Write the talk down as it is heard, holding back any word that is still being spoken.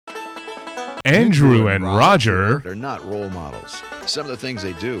Andrew and Roger. They're not role models. Some of the things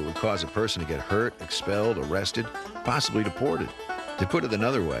they do would cause a person to get hurt, expelled, arrested, possibly deported. To put it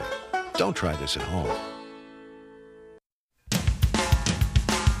another way, don't try this at home.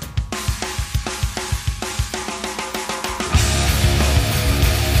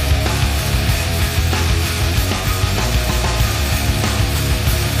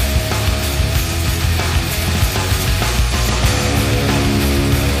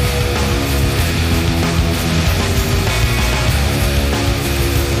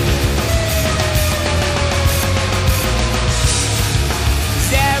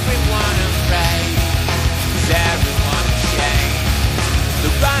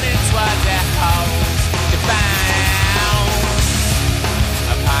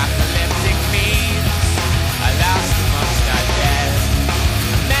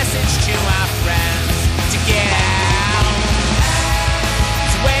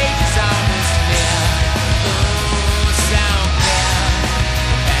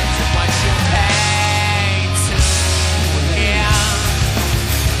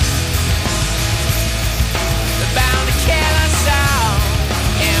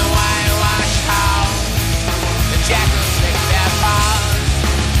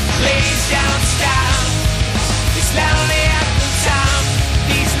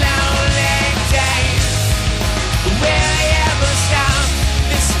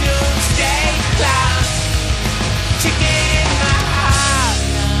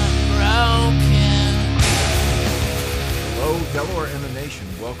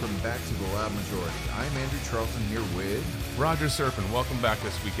 Roger Surfing, welcome back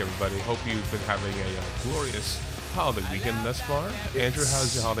this week, everybody. Hope you've been having a glorious holiday weekend thus far. Andrew,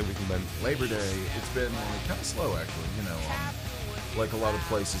 how's your holiday weekend been? Labor Day, it's been kind of slow, actually. You know, like a lot of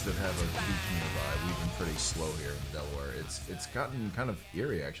places that have a beach nearby, we've been pretty slow here in Delaware. It's gotten kind of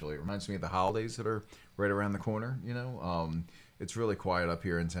eerie, actually. It reminds me of the holidays that are right around the corner, you know. It's really quiet up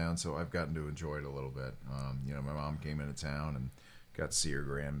here in town, so I've gotten to enjoy it a little bit. You know, my mom came into town and got to see her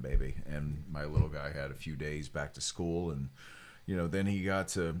grandbaby, and my little guy had a few days back to school, and you know, then he got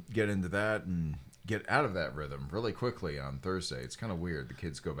to get into that and get out of that rhythm really quickly on Thursday. It's kind of weird. The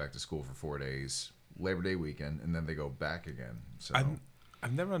kids go back to school for 4 days, Labor Day weekend, and then they go back again. So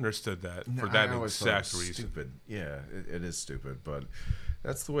I've never understood that for that exact reason. Stupid. Yeah, it is stupid, but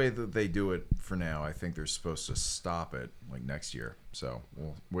that's the way that they do it for now. I think they're supposed to stop it like next year, so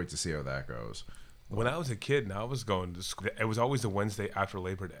we'll wait to see how that goes. When I was a kid and I was going to school, it was always the Wednesday after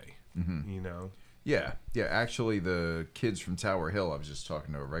Labor Day, you know? Yeah. Actually, the kids from Tower Hill, I was just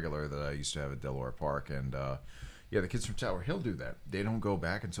talking to a regular that I used to have at Delaware Park, and the kids from Tower Hill do that. They don't go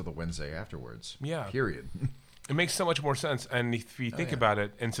back until the Wednesday afterwards. Yeah. Period. It makes so much more sense. And if you think about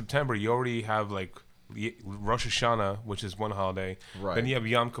it, in September, you already have like Rosh Hashanah, which is one holiday. Right. Then you have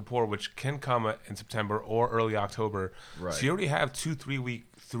Yom Kippur, which can come in September or early October. Right. So you already have 2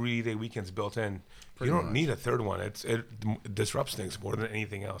 3-day weekends built in. You don't need a third one. It disrupts things more than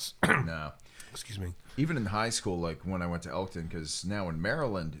anything else. No. Excuse me. Even in high school, like when I went to Elkton, because now in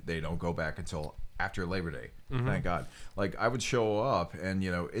Maryland, they don't go back until after Labor Day. Thank God. Like, I would show up, and,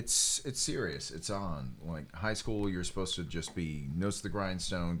 you know, it's serious. It's on. Like, high school, you're supposed to just be nose to the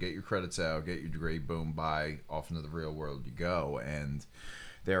grindstone, get your credits out, get your degree, boom, bye, off into the real world you go. And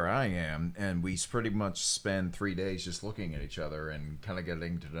there I am, and we pretty much spend 3 days just looking at each other and kind of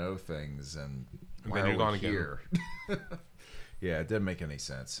getting to know things, and then you're gone here. Yeah, it didn't make any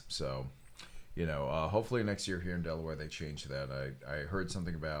sense. So, you know, hopefully next year here in Delaware they change that. I heard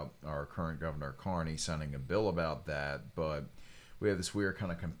something about our current governor, Carney, signing a bill about that, but we have this weird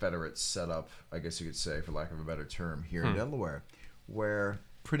kind of Confederate setup, I guess you could say, for lack of a better term, here in Delaware, where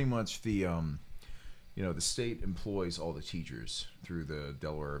pretty much the state employs all the teachers through the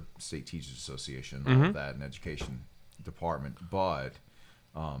Delaware State Teachers Association, all of that, and education department, but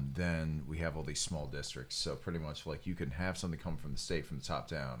then we have all these small districts. So pretty much like you can have something come from the state from the top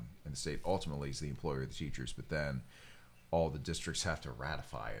down, and the state ultimately is the employer of the teachers, but then all the districts have to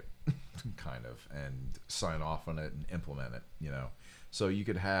ratify it kind of and sign off on it and implement it, you know. So you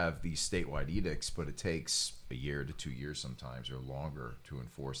could have these statewide edicts, but it takes a year to 2 years sometimes or longer to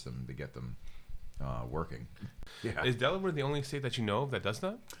enforce them, to get them working. Yeah. Is Delaware the only state that you know of that does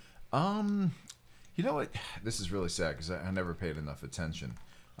that? You know what? This is really sad because I never paid enough attention,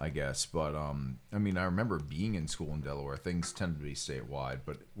 I guess. But, I mean, I remember being in school in Delaware. Things tended to be statewide.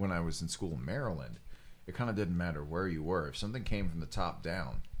 But when I was in school in Maryland, it kind of didn't matter where you were. If something came from the top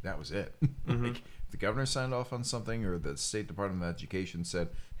down, that was it. Like, if the governor signed off on something or the State Department of Education said,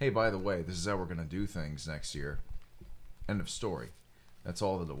 hey, by the way, this is how we're going to do things next year. End of story. That's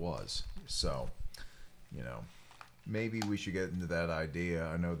all that it was. So, you know, maybe we should get into that idea.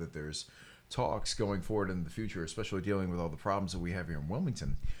 I know that there's talks going forward in the future, especially dealing with all the problems that we have here in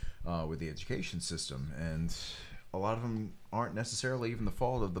Wilmington with the education system. And a lot of them aren't necessarily even the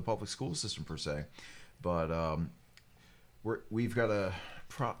fault of the public school system per se, but we've got a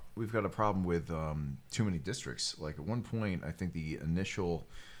problem with too many districts. Like at one point, I think the initial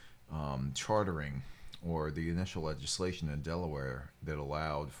chartering or the initial legislation in Delaware that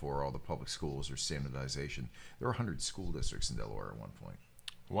allowed for all the public schools or standardization, there were 100 school districts in Delaware at one point.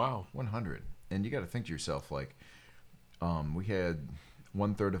 Wow. 100. And you got to think to yourself, like, we had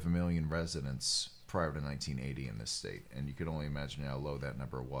 1/3 of a million residents prior to 1980 in this state, and you could only imagine how low that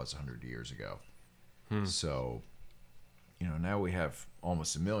number was 100 years ago. So, now we have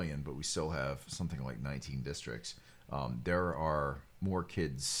almost 1 million, but we still have something like 19 districts. There are more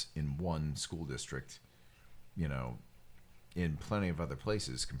kids in one school district, in plenty of other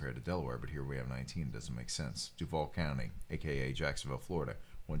places compared to Delaware, but here we have 19. It doesn't make sense. Duval County, a.k.a. Jacksonville, Florida,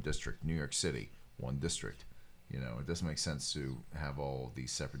 one district. New York City, one district. It doesn't make sense to have all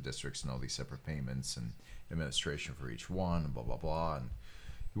these separate districts and all these separate payments and administration for each one and blah, blah, blah. And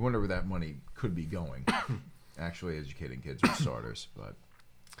you wonder where that money could be going. Actually educating kids for starters, but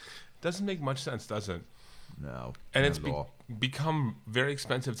doesn't make much sense, does it? No, and it's become very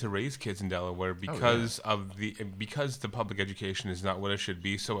expensive to raise kids in Delaware because because the public education is not what it should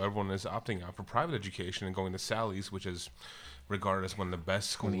be. So everyone is opting out for private education and going to Sally's, which is regarded as one of the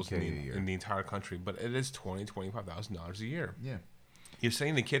best schools in the entire country. But it is $25,000 a year. Yeah, you're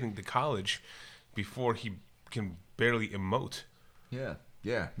sending the kid into college before he can barely emote. Yeah.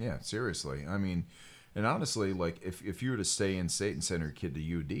 Seriously, I mean, and honestly, like if you were to stay in state and send your kid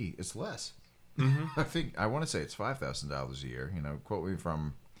to UD, it's less. I want to say it's $5,000 a year. Quote me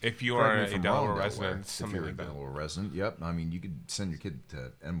from. If you are a Delaware resident, if you're a Delaware resident, yep. I mean, you could send your kid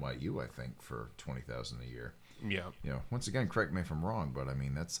to NYU, I think, for $20,000 a year. Yeah. Once again, correct me if I'm wrong, but I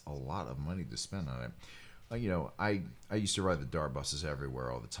mean that's a lot of money to spend on it. I used to ride the DART buses everywhere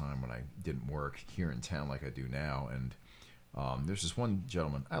all the time when I didn't work here in town like I do now, and there's this one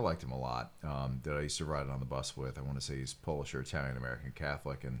gentleman, I liked him a lot, that I used to ride on the bus with. I want to say he's Polish or Italian American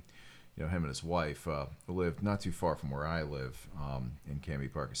Catholic, and him and his wife lived not too far from where I live in Canby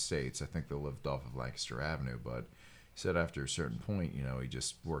Park Estates. I think they lived off of Lancaster Avenue, but he said after a certain point, he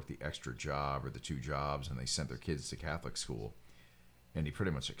just worked the extra job or the 2 jobs, and they sent their kids to Catholic school, and he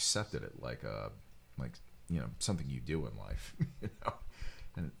pretty much accepted it like something you do in life,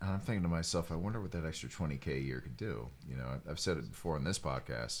 And I'm thinking to myself, I wonder what that extra $20K a year could do. I've said it before on this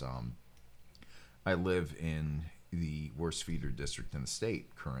podcast. I live in the worst feeder district in the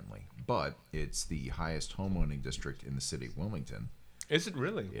state currently, but it's the highest homeowning district in the city of Wilmington. Is it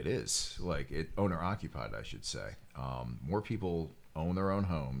really? It is. Owner occupied, I should say. More people own their own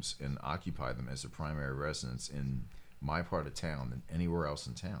homes and occupy them as their primary residence in my part of town than anywhere else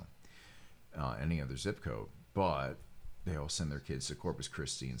in town, any other zip code. But they all send their kids to Corpus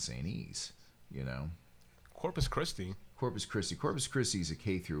Christi and St. E's, Corpus Christi? Corpus Christi is a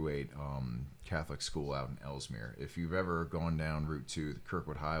K-8 Catholic school out in Ellesmere. If you've ever gone down Route 2, the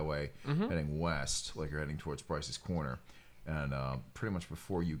Kirkwood Highway, heading west, like you're heading towards Price's Corner, and pretty much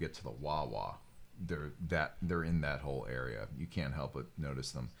before you get to the Wawa, they're in that whole area. You can't help but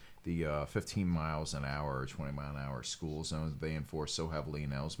notice them. The 15 miles an hour or 20 mile an hour school zones they enforce so heavily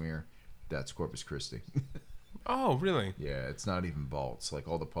in Ellesmere, that's Corpus Christi. Oh, really? Yeah, it's not even Baltz. Like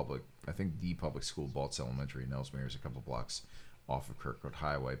all the public, I think the public school, Baltz Elementary in Ellesmere, is a couple blocks off of Kirkwood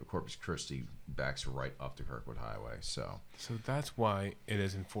Highway, but Corpus Christi backs right up to Kirkwood Highway. So that's why it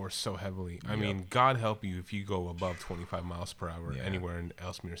is enforced so heavily. I mean, God help you if you go above 25 miles per hour anywhere in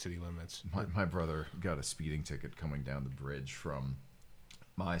Ellesmere city limits. My brother got a speeding ticket coming down the bridge from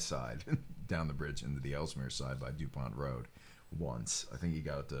my side, down the bridge into the Ellesmere side by DuPont Road once. I think he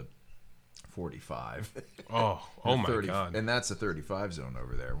got it to 45. Oh my God. And that's a 35 zone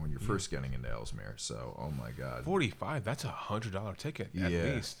over there when you're first getting into Ellesmere. So, oh my God. 45, that's $100 ticket at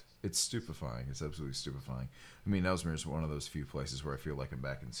least. It's stupefying. It's absolutely stupefying. I mean, Ellesmere is one of those few places where I feel like I'm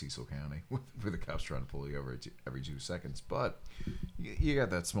back in Cecil County with the cops trying to pull you over every 2 seconds. But you got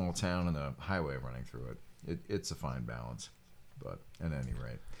that small town and a highway running through it. It's a fine balance. But at any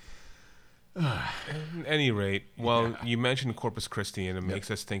rate. At any rate, you mentioned Corpus Christi, and it makes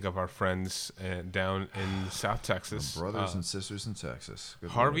us think of our friends down in South Texas. Our brothers and sisters in Texas. Good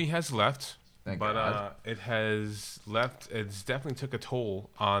Harvey has left, Thank God. It has left. It's definitely took a toll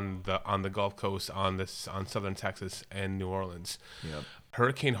on the Gulf Coast, on southern Texas and New Orleans. Yep.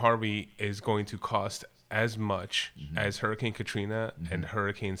 Hurricane Harvey is going to cost as much as Hurricane Katrina and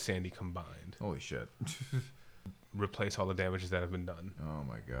Hurricane Sandy combined. Holy shit. Replace all the damages that have been done. Oh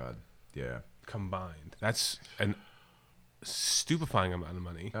my God. Yeah. Combined. That's an stupefying amount of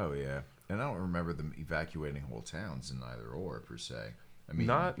money. Oh yeah. And I don't remember them evacuating whole towns in either or, per se. I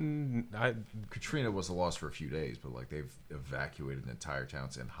mean, Katrina was a loss for a few days, but like they've evacuated entire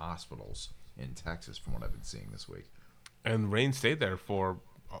towns and hospitals in Texas, from what I've been seeing this week. And rain stayed there for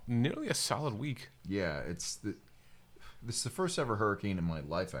nearly a solid week. Yeah, this is the first ever hurricane in my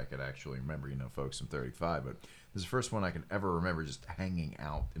life I could actually remember. You know, folks, I'm 35, but this is the first one I can ever remember just hanging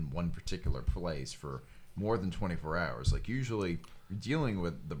out in one particular place for more than 24 hours. Like, usually you're dealing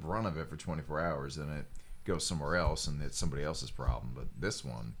with the brunt of it for 24 hours, and it goes somewhere else, and it's somebody else's problem. But this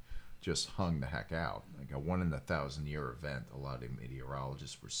one just hung the heck out. Like a 1 in 1,000 year event, a lot of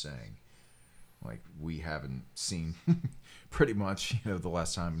meteorologists were saying. Like, we haven't seen pretty much, you know, the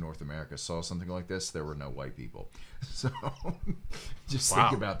last time North America saw something like this, there were no white people. So just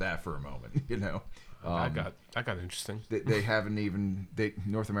think about that for a moment, you know. That got interesting. They haven't even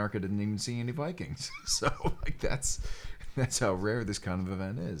North America didn't even see any Vikings. So like that's how rare this kind of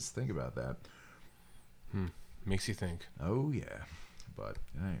event is. Think about that. Makes you think. Oh yeah, but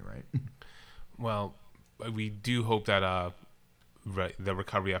at any rate. Well, we do hope that the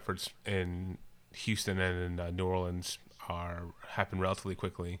recovery efforts in Houston and in New Orleans happen relatively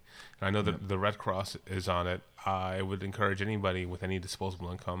quickly. And I know that the Red Cross is on it. I would encourage anybody with any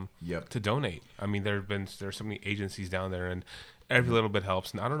disposable income to donate. I mean, there's so many agencies down there, and every little bit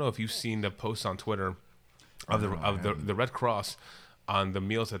helps. And I don't know if you've seen the posts on Twitter of the Red Cross on the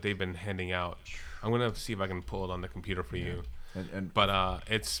meals that they've been handing out. I'm gonna see if I can pull it on the computer for you. But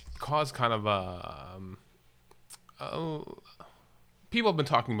it's caused kind of people have been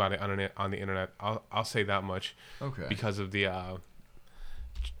talking about it on the internet. I'll say that much. Okay. Because of the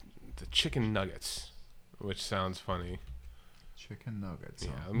chicken nuggets, which sounds funny. Chicken nuggets.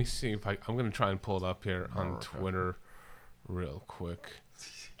 Yeah. Let me see if I'm gonna try and pull it up here on Twitter, real quick.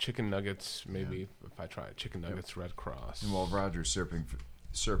 Chicken nuggets. Maybe if I try chicken nuggets, Red Cross. And while Roger Serpent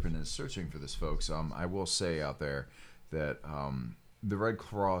is searching for this, folks, I will say out there that the Red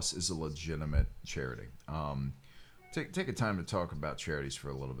Cross is a legitimate charity. Take a time to talk about charities for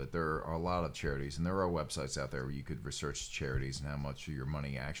a little bit. There are a lot of charities, and there are websites out there where you could research charities and how much of your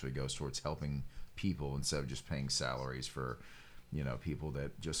money actually goes towards helping people instead of just paying salaries for, you know, people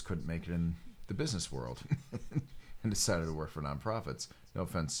that just couldn't make it in the business world and decided to work for nonprofits. No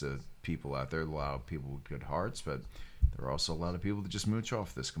offense to people out there, a lot of people with good hearts, but there are also a lot of people that just mooch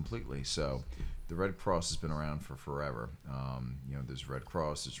off this completely. So the Red Cross has been around for forever. You know, there's Red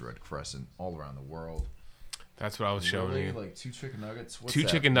Cross, there's Red Crescent all around the world. That's what I was showing you. Like 2 chicken nuggets? What's 2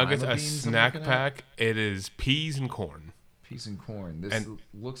 chicken nuggets, a snack pack. It is peas and corn. Peas and corn. This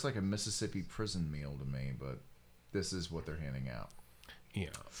looks like a Mississippi prison meal to me, but this is what they're handing out. Yeah.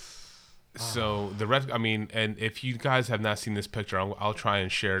 So and if you guys have not seen this picture, I'll try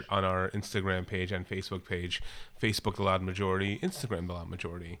and share it on our Instagram page and Facebook page. Facebook, The Loud Majority. Instagram, The Loud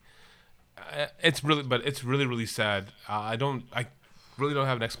Majority. It's really, really sad. I really don't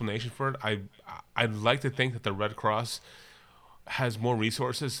have an explanation for it. I'd like to think that the Red Cross has more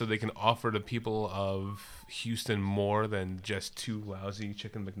resources so they can offer the people of Houston more than just 2 lousy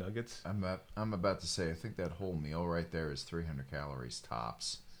chicken McNuggets. I'm about to say, I think that whole meal right there is 300 calories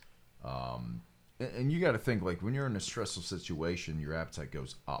tops. And you got to think, like, when you're in a stressful situation, your appetite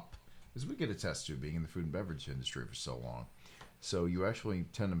goes up. As we get attested to being in the food and beverage industry for so long. So you actually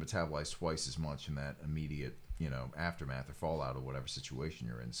tend to metabolize twice as much in that immediate, you know, aftermath or fallout of whatever situation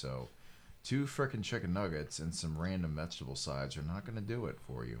you're in. So 2 frickin' chicken nuggets and some random vegetable sides are not going to do it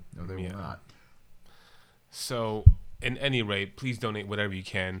for you. No, they will not. So, in any rate, please donate whatever you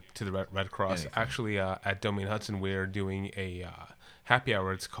can to the Red Cross. Anything. Actually, at Domain Hudson, we're doing a happy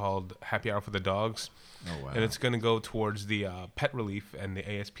hour. It's called Happy Hour for the Dogs. Oh, wow. And it's going to go towards the pet relief and the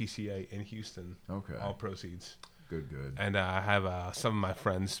ASPCA in Houston. Okay. All proceeds. Good. And I have some of my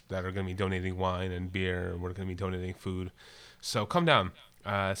friends that are going to be donating wine and beer, and we're going to be donating food. So come down.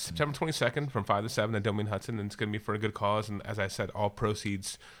 September 22nd from 5 to 7 at Domain Hudson, and it's going to be for a good cause. And as I said, all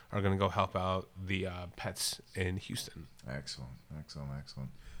proceeds are going to go help out the pets in Houston. Excellent.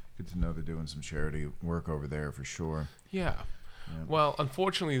 Good to know they're doing some charity work over there for sure. Yeah. Well,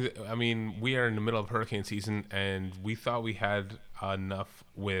 unfortunately, I mean, we are in the middle of hurricane season, and we thought we had enough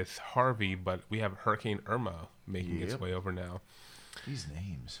with Harvey, but we have Hurricane Irma making its way over now. These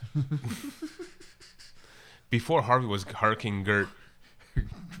names. Before Harvey was Hurricane Gert.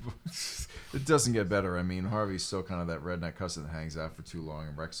 It doesn't get better. I mean, Harvey's still kind of that redneck cousin that hangs out for too long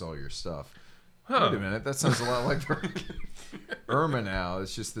and wrecks all your stuff. Wait a minute, that sounds a lot like Irma now.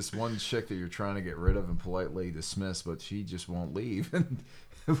 It's just this one chick that you're trying to get rid of and politely dismiss, but she just won't leave. And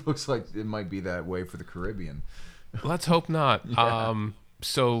it looks like it might be that way for the Caribbean. Let's hope not. Yeah.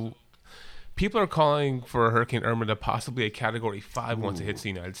 So People are calling for Hurricane Irma to possibly a Category 5 once it hits the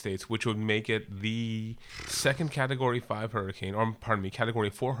United States, which would make it the second Category 5 hurricane, or pardon me,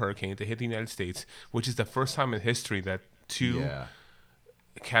 Category 4 hurricane to hit the United States, which is the first time in history that two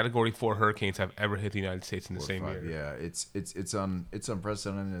Category 4 hurricanes have ever hit the United States in the same year. Yeah, it's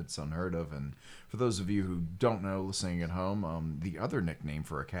unprecedented. It's unheard of. And for those of you who don't know, listening at home, the other nickname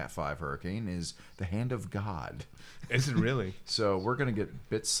for a Cat 5 hurricane is the Hand of God. Is it really? So we're gonna get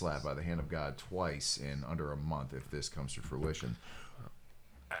bit slapped by the Hand of God twice in under a month if this comes to fruition.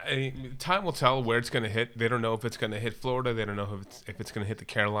 Time will tell where it's going to hit. They don't know if it's going to hit Florida. They don't know if it's going to hit the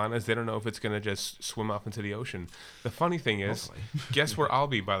Carolinas. They don't know if it's going to just swim off into the ocean. The funny thing is, guess where I'll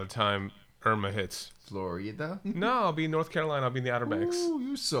be by the time Irma hits? Florida? No, I'll be in North Carolina. I'll be in the Outer Banks. Ooh,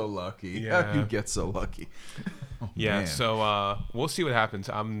 you're so lucky. Yeah. You get so lucky. Man. So we'll see what happens.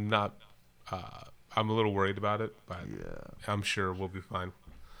 I'm not. I'm a little worried about it, but I'm sure we'll be fine.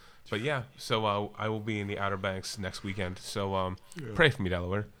 But yeah, so I will be in the Outer Banks next weekend. So pray for me,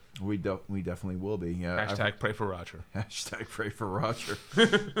 Delaware. We definitely will be. Yeah. Hashtag pray for Roger. Hashtag pray for Roger.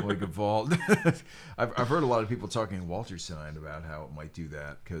 Like a vault. I've heard a lot of people talking in Walters tonight about how it might do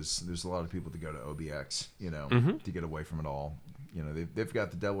that because there's a lot of people to go to OBX, to get away from it all. They've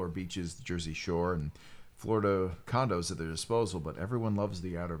got the Delaware beaches, the Jersey Shore, and Florida condos at their disposal, but everyone loves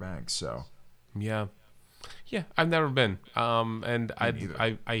the Outer Banks. So yeah, I've never been, and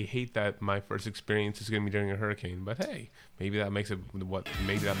I hate that my first experience is going to be during a hurricane. But hey, maybe that makes it the most fun.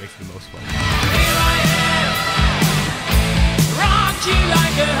 Here I am, rock you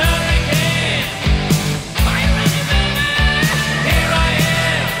like a hurricane. Are you ready, baby? Here I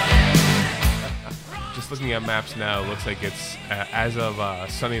am. Just looking at maps now, it looks like it's as of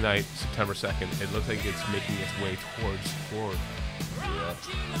Sunday night, September 2nd. It looks like it's making its way towards Florida.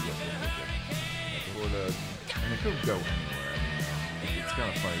 Florida, and it could go anywhere. It's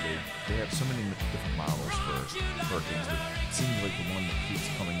kind of funny. They have so many different models for hurricanes, but it seems like the one that keeps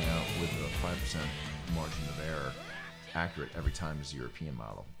coming out with a 5% margin of error accurate every time is the European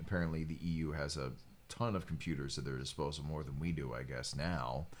model. Apparently, the EU has a ton of computers at their disposal, more than we do, I guess,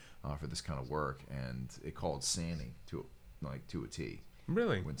 now for this kind of work, and it called Sandy to a T.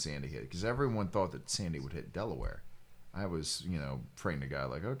 Really? When Sandy hit, because everyone thought that Sandy would hit Delaware. I was, praying to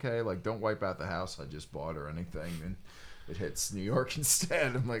God, don't wipe out the house I just bought or anything. And it hits New York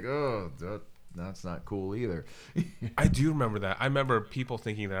instead. I'm like, oh, that's not cool either. I do remember that. I remember people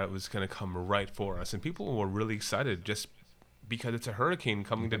thinking that it was going to come right for us. And people were really excited just because it's a hurricane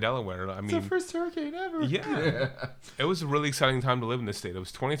coming to Delaware. I mean, it's the first hurricane ever. Yeah. It was a really exciting time to live in this state. It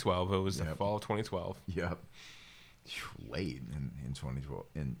was 2012. It was the fall of 2012. Yep. Late in 2012,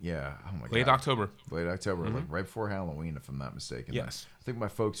 and oh my god, late October, like right before Halloween, if I'm not mistaken. Yes, I think my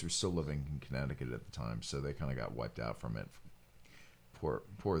folks were still living in Connecticut at the time, so they kind of got wiped out from it.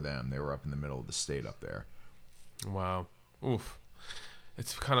 Poor them. They were up in the middle of the state up there. Wow, oof.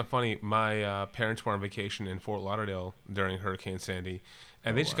 It's kind of funny. My parents were on vacation in Fort Lauderdale during Hurricane Sandy,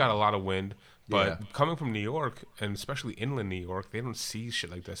 and they just got a lot of wind. But coming from New York, and especially inland New York, they don't see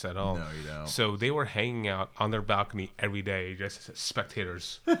shit like this at all. No, you don't. So they were hanging out on their balcony every day, just as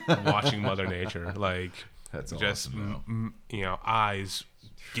spectators watching Mother Nature. That's just, awesome, eyes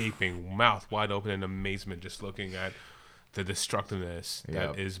gaping, mouth wide open in amazement, just looking at the destructiveness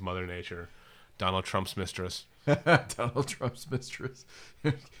that is Mother Nature. Donald Trump's mistress. Donald Trump's mistress.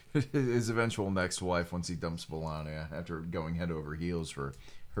 His eventual next wife once he dumps Melania after going head over heels for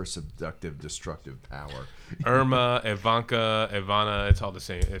her seductive, destructive power. Irma, Ivanka, Ivana, it's all the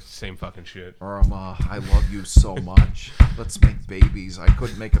same. It's the same fucking shit. Irma, I love you so much. Let's make babies. I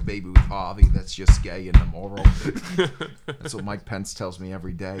couldn't make a baby with Harvey. That's just gay and immoral. That's what Mike Pence tells me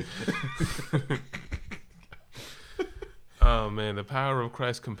every day. Oh, man, the power of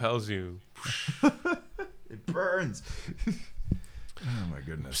Christ compels you. It burns. Oh my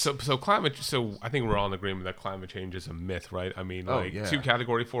goodness. So climate. So I think we're all in agreement that climate change is a myth, right? I mean, 2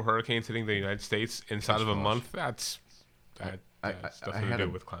 Category 4 hurricanes hitting the United States inside of a month. That's nothing to do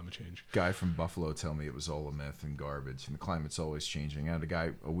with climate change. Guy from Buffalo tell me it was all a myth and garbage, and the climate's always changing. I had a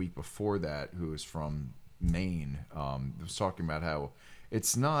guy a week before that who was from Maine. Was talking about how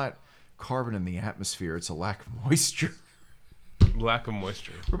it's not carbon in the atmosphere; it's a lack of moisture. Lack of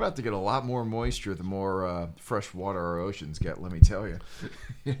moisture. We're about to get a lot more moisture the more fresh water our oceans get, let me tell you.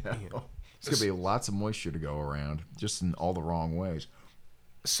 There's going to be lots of moisture to go around, just in all the wrong ways.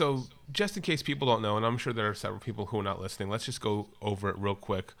 So, just in case people don't know, and I'm sure there are several people who are not listening, let's just go over it real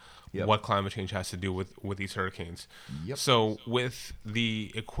quick, what climate change has to do with these hurricanes. Yep. So, with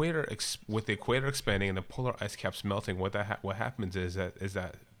the equator expanding and the polar ice caps melting, what happens is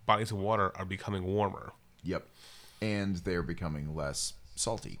that bodies of water are becoming warmer. Yep. And they're becoming less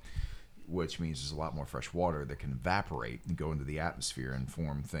salty. which means there's a lot more fresh water that can evaporate and go into the atmosphere and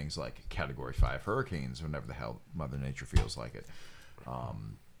form things like Category 5 hurricanes whenever the hell Mother Nature feels like it.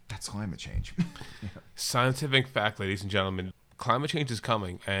 That's climate change. Scientific fact, ladies and gentlemen, climate change is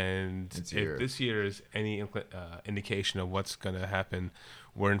coming, and if this year is any indication of what's going to happen,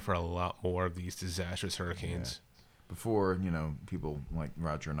 we're in for a lot more of these disastrous hurricanes. Before, people like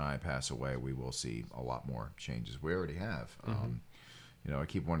Roger and I pass away, we will see a lot more changes. We already have. I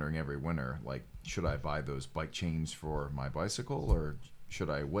keep wondering every winter, like, should I buy those bike chains for my bicycle, or should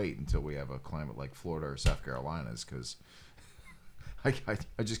I wait until we have a climate like Florida or South Carolina's? Because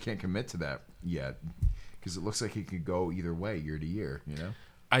I just can't commit to that yet, because it looks like it could go either way year to year,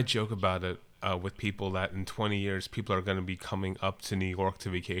 I joke about it with people that in 20 years, people are going to be coming up to New York to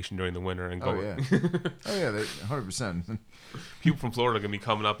vacation during the winter and going. Oh, yeah, 100%. People from Florida are going to be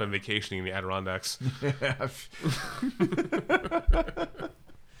coming up and vacationing in the Adirondacks. Yeah.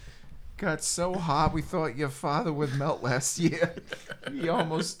 Got so hot, we thought your father would melt last year. He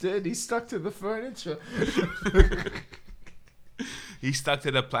almost did. He stuck to the furniture. He stuck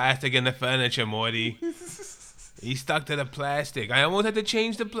to the plastic in the furniture, Morty. He stuck to the plastic. I almost had to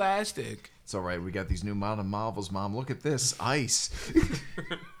change the plastic. It's all right. We got these new modern marvels, Mom. Look at this. Ice.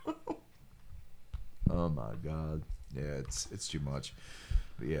 Oh, my God. Yeah, it's too much.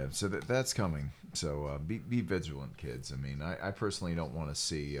 But yeah, so that's coming. So be vigilant, kids. I mean, I personally don't want to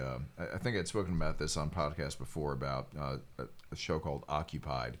see... I think I'd spoken about this on podcast before about a show called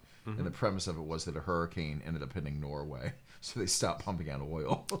Occupied. Mm-hmm. And the premise of it was that a hurricane ended up hitting Norway. So they stopped pumping out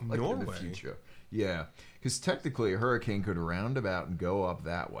oil Norway? In the future. Yeah, because technically a hurricane could roundabout and go up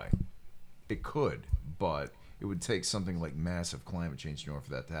that way. It could, but it would take something like massive climate change in order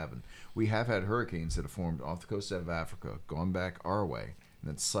for that to happen. We have had hurricanes that have formed off the coast of Africa, gone back our way,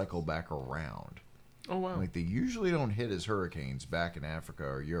 and then cycle back around. Oh, wow. Like, they usually don't hit as hurricanes back in Africa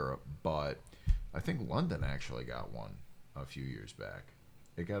or Europe, but I think London actually got one a few years back.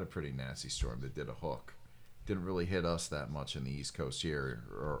 It got a pretty nasty storm that did a hook. Didn't really hit us that much in the East Coast here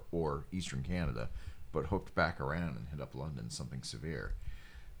or Eastern Canada, but hooked back around and hit up London, something severe.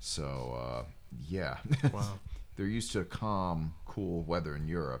 So, yeah. Wow. They're used to calm, cool weather in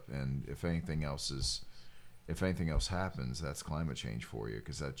Europe, and if anything else happens, that's climate change for you,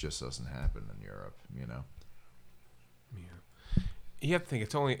 because that just doesn't happen in Europe, Yeah. You have to think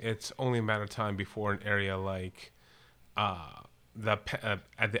it's only a matter of time before an area like at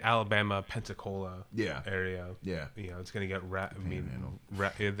the Alabama Pensacola area. Yeah. It's going to get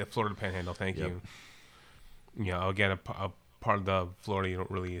the Florida Panhandle. Thank you. Again, a part of the Florida you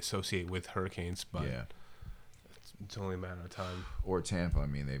don't really associate with hurricanes, but it's only a matter of time. Or Tampa. I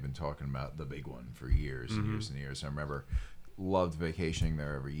mean, they've been talking about the big one for years and years and years. I remember loved vacationing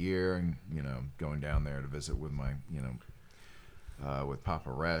there every year, and going down there to visit with my with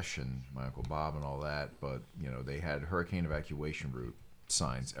Papa Resh and my Uncle Bob and all that. But, they had hurricane evacuation route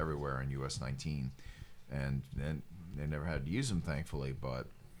signs everywhere on US 19. And then they never had to use them, thankfully, but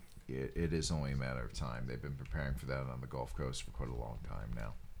it is only a matter of time. They've been preparing for that on the Gulf Coast for quite a long time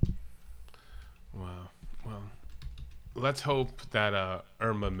now. Wow. Well, let's hope that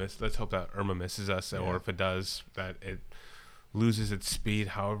Irma misses us, or if it does, that it loses its speed.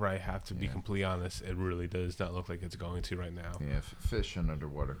 However, I have to be completely honest, it really does not look like it's going to right now. Yeah, fish and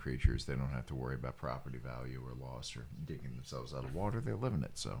underwater creatures, they don't have to worry about property value or loss or digging themselves out of water. They live in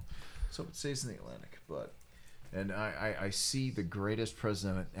it, so it stays in the Atlantic. And I see the greatest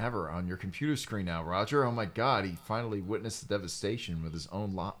president ever on your computer screen now, Roger. Oh my God, he finally witnessed the devastation with his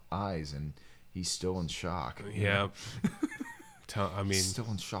own eyes, and he's still in shock. Yeah.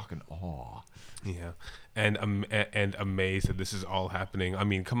 Still in shock and awe. Yeah, and amazed that this is all happening. I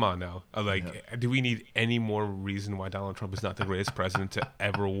mean, come on now. Do we need any more reason why Donald Trump is not the greatest president to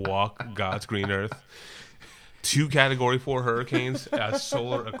ever walk God's green earth? 2 Category 4 hurricanes, a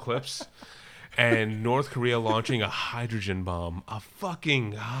solar eclipse, and North Korea launching a hydrogen bomb. A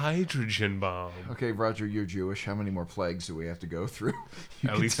fucking hydrogen bomb. Okay, Roger, you're Jewish. How many more plagues do we have to go through?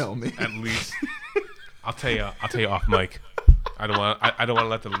 Tell me. At least. I'll tell you off mic. I don't want to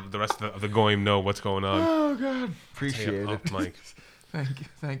let the rest of the goyim know what's going on. Oh God, appreciate it, Mike.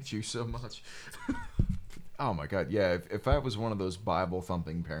 Thank you so much. Oh my God, yeah. If I was one of those Bible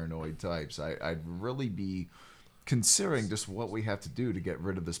thumping paranoid types, I'd really be considering just what we have to do to get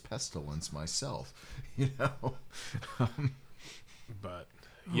rid of this pestilence myself. But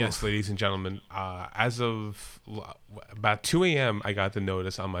yes, ladies and gentlemen, as of about 2 a.m., I got the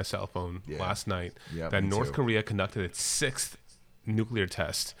notice on my cell phone last night that North Korea conducted its 6th nuclear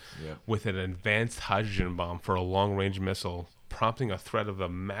test with an advanced hydrogen bomb for a long-range missile, prompting a threat of a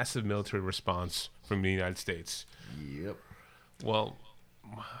massive military response from the United States. Yep. Well,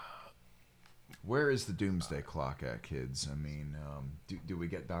 Where is the doomsday clock at, kids? I mean, do we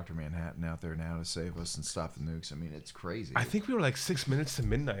get Dr. Manhattan out there now to save us and stop the nukes? I mean, it's crazy. I think we were like 6 minutes to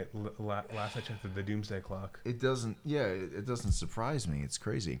midnight last I checked the doomsday clock. It doesn't surprise me. It's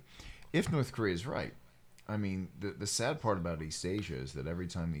crazy. If North Korea is right, I mean, the sad part about East Asia is that every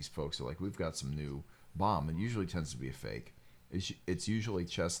time these folks are like, we've got some new bomb, it usually tends to be a fake. It's usually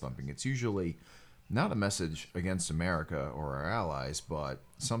chest thumping. It's usually not a message against America or our allies, but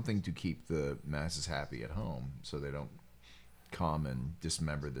something to keep the masses happy at home so they don't come and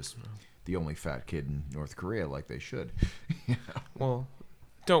dismember the only fat kid in North Korea like they should. Well,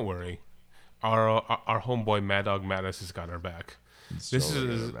 don't worry. Our homeboy Mad Dog Mattis has got our back.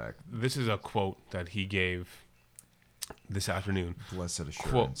 This is a quote that he gave this afternoon. Blessed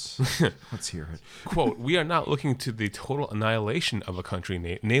assurance. Let's hear it. Quote, "We are not looking to the total annihilation of a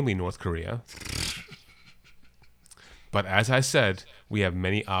country, namely North Korea. But as I said, we have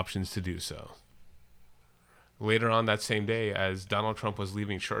many options to do so." Later on that same day, as Donald Trump was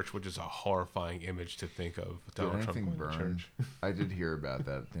leaving church, which is a horrifying image to think of. Donald Trump going to church. I did hear about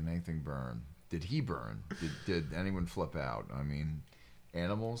that. Did anything burn? Did he burn? Did anyone flip out? I mean,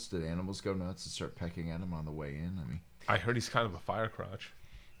 animals? Did animals go nuts and start pecking at him on the way in? I mean, I heard he's kind of a fire crotch.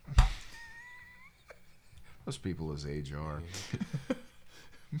 Most people his age are.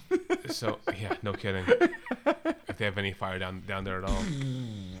 So, yeah, no kidding. If they have any fire down there at all.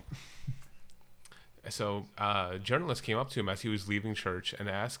 So, journalists came up to him as he was leaving church and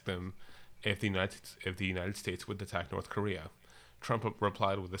asked him if the United States would attack North Korea. Trump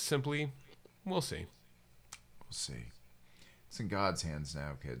replied with a simply, "We'll see." We'll see. It's in God's hands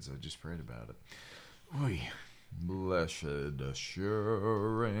now, kids. I just prayed about it. Oy. Blessed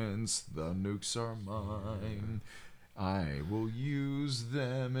assurance, the nukes are mine. I will use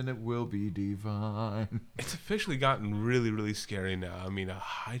them and it will be divine. It's officially gotten really, really scary now. I mean, a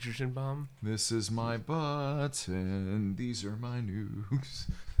hydrogen bomb? This is my button. These are my nukes.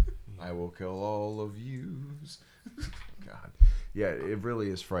 I will kill all of yous. God. Yeah, it really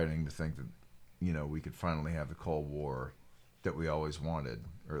is frightening to think that, we could finally have the Cold War that we always wanted,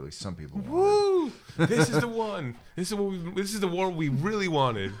 or at least some people wanted. Woo! This is the one. This is the war we really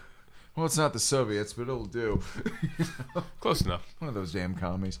wanted. Well, it's not the Soviets, but it'll do. Close enough. One of those damn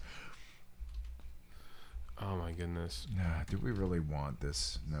commies. Oh my goodness. Nah, do we really want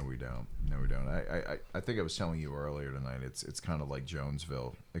this? No, we don't. I think I was telling you earlier tonight. It's kind of like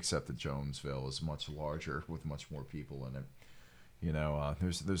Jonesville, except that Jonesville is much larger with much more people in it.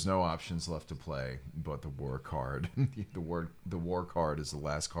 There's no options left to play but the war card. The war card is the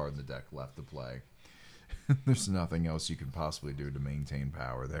last card in the deck left to play. There's nothing else you can possibly do to maintain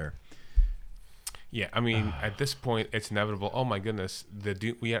power there. Yeah, I mean, at this point, it's inevitable. Oh my goodness, we're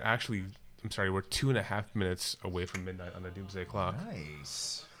 2.5 minutes away from midnight on the doomsday clock.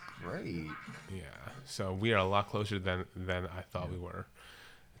 Nice, great. Yeah, so we are a lot closer than I thought we were.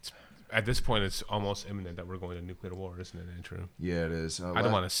 At this point, it's almost imminent that we're going to nuclear war, isn't it, Andrew? Yeah, it is. I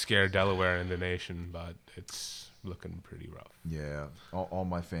don't want to scare Delaware and the nation, but it's looking pretty rough. Yeah, all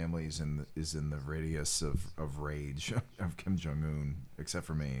my family is in the radius of rage of Kim Jong-un, except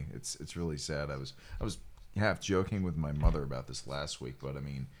for me. It's really sad. I was half joking with my mother about this last week, but I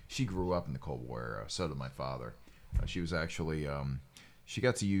mean, she grew up in the Cold War era. So did my father. She was actually she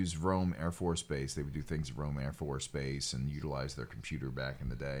got to use Rome Air Force Base. They would do things at Rome Air Force Base and utilize their computer back in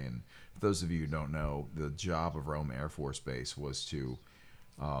the day. And for those of you who don't know, the job of Rome Air Force Base was to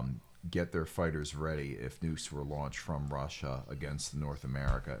get their fighters ready if nukes were launched from Russia against North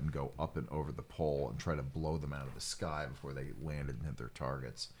America and go up and over the pole and try to blow them out of the sky before they landed and hit their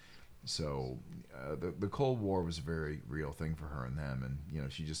targets. So the Cold War was a very real thing for her and them. And,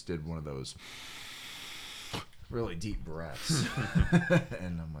 she just did one of those really deep breaths.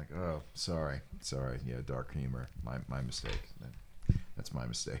 And I'm like, oh, sorry. Yeah, dark humor. My mistake. That's my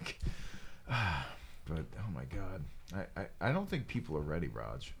mistake. But, oh my God. I don't think people are ready,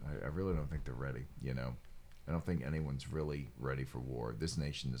 Raj. I really don't think they're ready, I don't think anyone's really ready for war. This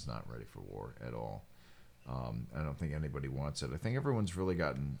nation is not ready for war at all. I don't think anybody wants it. I think everyone's really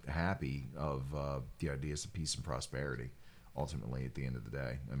gotten happy of the ideas of peace and prosperity, ultimately, at the end of the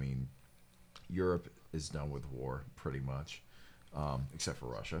day. I mean, Europe is done with war, pretty much, except for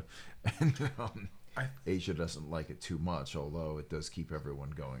Russia. And Asia doesn't like it too much, although it does keep everyone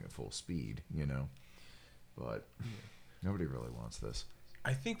going at full speed, But nobody really wants this.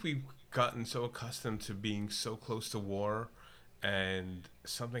 I think we've gotten so accustomed to being so close to war and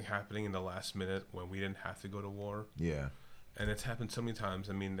something happening in the last minute when we didn't have to go to war. Yeah. And it's happened so many times.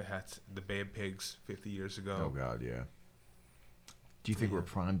 I mean, the Bay of Pigs 50 years ago. Oh, God, yeah. Do you think we're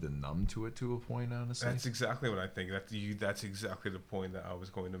primed and numb to it to a point, honestly? That's exactly what I think. That's exactly the point that I was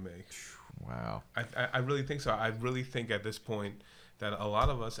going to make. Wow. I really think so. I really think at this point that a lot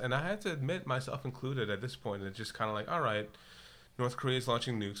of us, and I have to admit, myself included, at this point, it's just kind of like, all right, North Korea's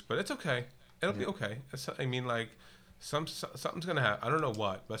launching nukes, but it's okay. It'll be okay. I mean, like, something's going to happen. I don't know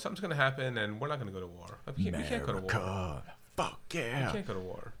what, but something's going to happen, and we're not going to go to war. We can't go to war. Fuck yeah. We can't go to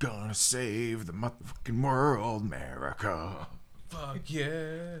war. Gonna save the motherfucking world, America. Fuck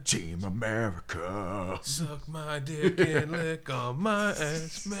yeah. Team America. Suck my dick and lick on my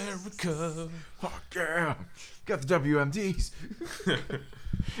ass, America. Fuck yeah. Got the WMDs.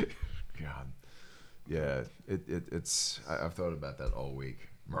 God. Yeah, it's. I've thought about that all week.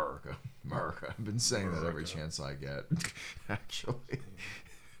 America. I've been saying that every chance I get, actually.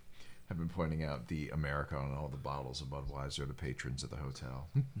 I've been pointing out the America on all the bottles of Budweiser to patrons at the hotel.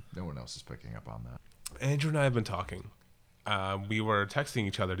 No one else is picking up on that. Andrew and I have been talking. We were texting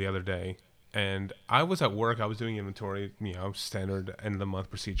each other the other day, and I was at work. I was doing inventory, standard end of the month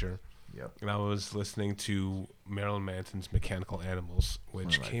procedure. Yep. And I was listening to Marilyn Manson's Mechanical Animals,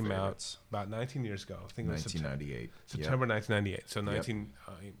 which came out about 19 years ago. I think it was 1998. September 1998. So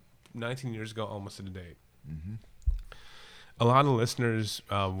 19 years ago, almost to the date. Mm-hmm. A lot of listeners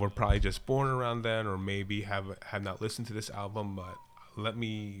were probably just born around then, or maybe had not listened to this album. But let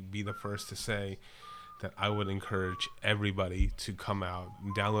me be the first to say that I would encourage everybody to come out,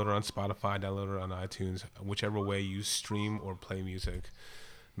 download it on Spotify, download it on iTunes, whichever way you stream or play music.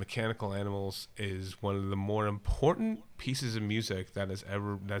 Mechanical Animals is one of the more important pieces of music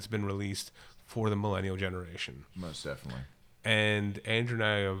that's been released for the millennial generation. Most definitely. And Andrew and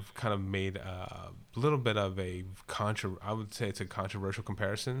I have kind of made a little bit of I would say it's a controversial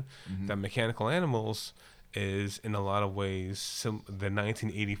comparison, that Mechanical Animals is in a lot of ways the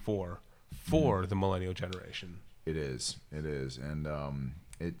 1984 for the millennial generation. It is, and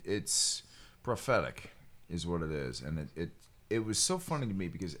it's prophetic, is what it is, and it was so funny to me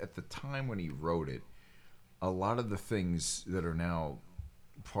because at the time when he wrote it, a lot of the things that are now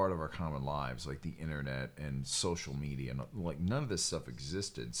part of our common lives, like the internet and social media, and like none of this stuff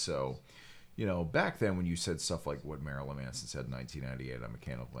existed. So, back then when you said stuff like what Marilyn Manson said in 1998 on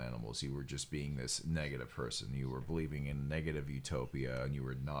Mechanical Animals, you were just being this negative person. You were believing in negative utopia, and you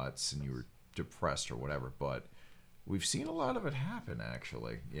were nuts, and you were depressed or whatever. But we've seen a lot of it happen,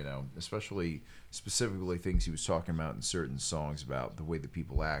 actually, especially specifically things he was talking about in certain songs about the way that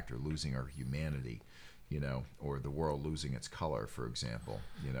people act or losing our humanity, or the world losing its color, for example,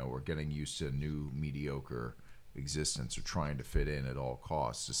 or getting used to a new mediocre existence or trying to fit in at all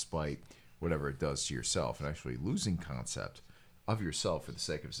costs, despite whatever it does to yourself, and actually losing concept of yourself for the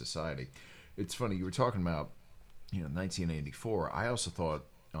sake of society. It's funny, you were talking about, 1984. I also thought,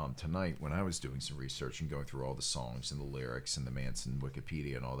 tonight when I was doing some research and going through all the songs and the lyrics and the Manson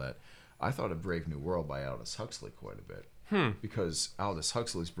Wikipedia and all that, I thought of Brave New World by Aldous Huxley quite a bit. Because Aldous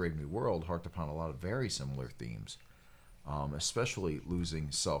Huxley's Brave New World harked upon a lot of very similar themes, especially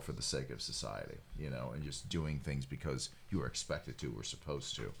losing self for the sake of society, and just doing things because you were expected to or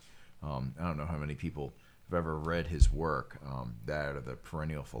supposed to. I don't know how many people have ever read his work, that or the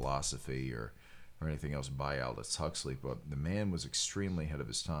Perennial Philosophy or anything else by Aldous Huxley, but the man was extremely ahead of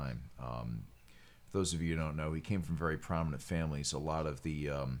his time. For those of you who don't know, he came from very prominent families. A lot of the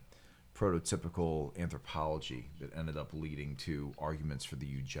prototypical anthropology that ended up leading to arguments for the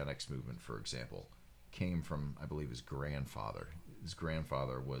eugenics movement, for example, came from, I believe, his grandfather. His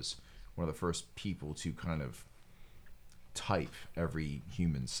grandfather was one of the first people to kind of type every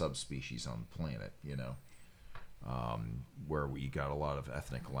human subspecies on the planet, where we got a lot of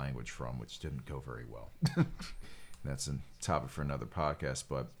ethnic language from, which didn't go very well. That's a topic for another podcast,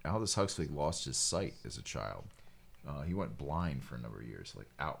 but Aldous Huxley lost his sight as a child. He went blind for a number of years, like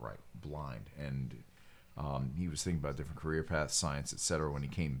outright blind, and he was thinking about different career paths, science, etc. When he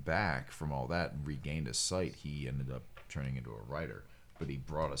came back from all that and regained his sight, he ended up turning into a writer. But he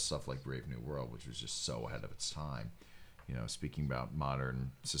brought us stuff like Brave New World, which was just so ahead of its time. Speaking about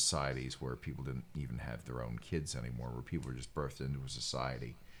modern societies where people didn't even have their own kids anymore, where people were just birthed into a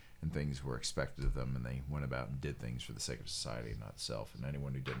society and things were expected of them, and they went about and did things for the sake of society, not self. And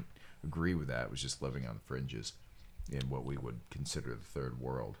anyone who didn't agree with that was just living on the fringes in what we would consider the third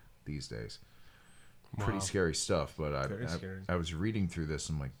world these days. Wow. Pretty scary stuff, but I was reading through this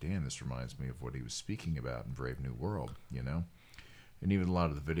and I'm like, damn, this reminds me of what he was speaking about in Brave New World, And even a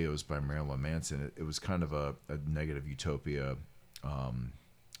lot of the videos by Marilyn Manson, it was kind of a negative utopia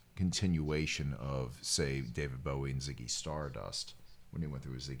continuation of, say, David Bowie and Ziggy Stardust when he went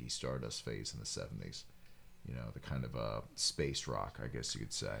through his Ziggy Stardust phase in the 70s. The kind of space rock, I guess you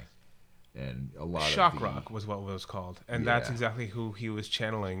could say. And a lot shock of the, rock was what it was called, and that's exactly who he was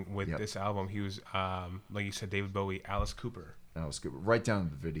channeling with this album. He was, like you said, David Bowie, Alice Cooper. Alice Cooper, right down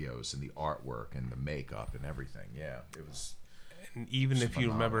to the videos and the artwork and the makeup and everything. Yeah, it was. And even if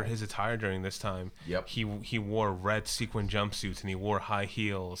you remember his attire during this time, he wore red sequin jumpsuits and he wore high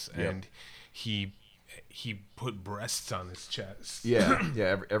heels and he put breasts on his chest. Yeah.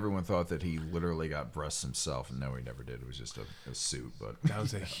 Everyone thought that he literally got breasts himself, and no, he never did. It was just a suit. But that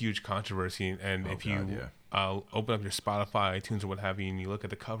was a huge controversy. And if you open up your Spotify, iTunes, or what have you, and you look at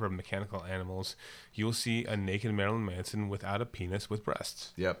the cover of Mechanical Animals, you'll see a naked Marilyn Manson without a penis with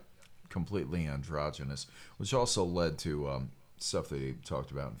breasts. Yep, completely androgynous, which also led to stuff that he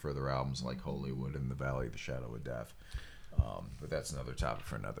talked about in further albums like Hollywood and The Valley of the Shadow of Death. But that's another topic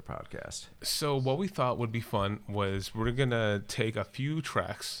for another podcast. So what we thought would be fun was we're going to take a few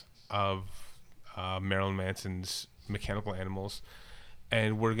tracks of Marilyn Manson's Mechanical Animals,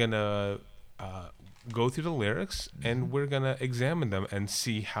 and we're going to go through the lyrics, and we're going to examine them and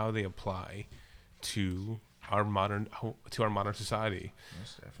see how they apply to our modern society.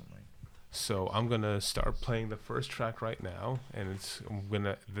 Most definitely. So I'm going to start playing the first track right now, and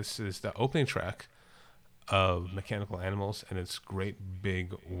this is the opening track of Mechanical Animals, and it's Great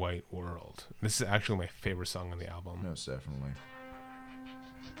Big White World. This is actually my favorite song on the album. Most definitely.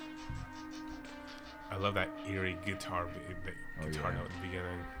 I love that eerie guitar note at the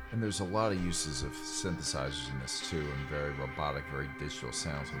beginning. And there's a lot of uses of synthesizers in this too, and very robotic, very digital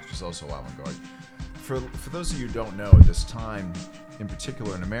sounds, which is also avant-garde. For those of you who don't know, at this time, in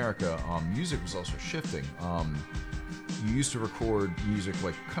particular in America, music was also shifting. You used to record music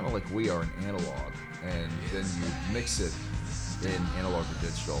kind of like we are in analog, and then you mix it in analog or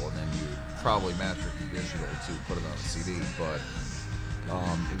digital, and then you probably master it to digital to put it on a CD. But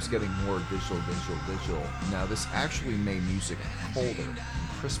it was getting more digital. Now this actually made music colder and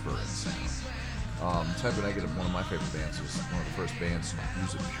crisper in sound. Type of Negative, one of my favorite bands, was one of the first bands to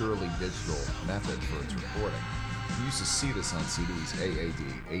use a purely digital method for its recording. You used to see this on CDs, AAD,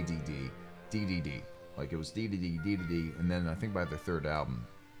 ADD, DDD. Like it was DDD, DDD, and then I think by the third album,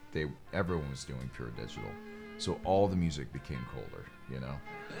 everyone was doing pure digital. So all the music became colder,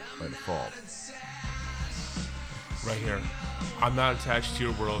 by default. Right here. I'm not attached to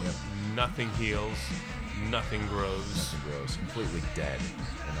your world. Yep. Nothing heals. Nothing grows. Nothing grows. Completely dead,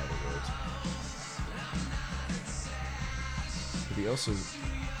 in other words. But he also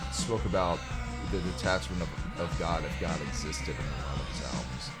spoke about the detachment of God, if God existed, in a lot of his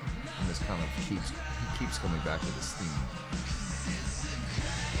albums. And this kind of keeps coming back to this theme.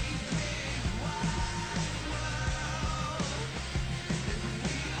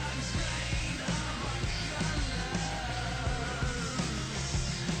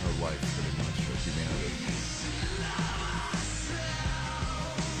 Our life, pretty much, or humanity.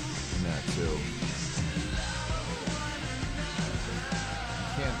 And that too.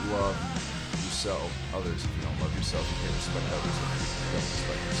 You can't love others if you don't love yourself. You can't respect others if you don't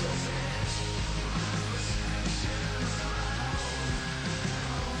respect yourself.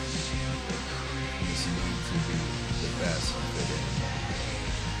 You just need to be the best and fit in.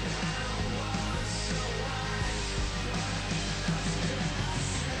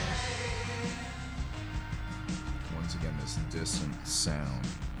 Once again, this distant sound,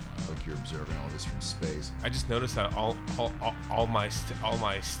 like you're observing all this from space. I just noticed that all my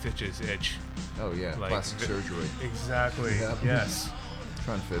stitches itch. Oh yeah, plastic surgery. Exactly. Yep. Yes.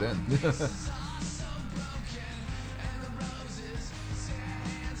 Trying to fit in.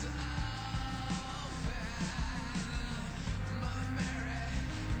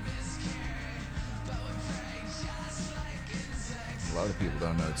 A lot of people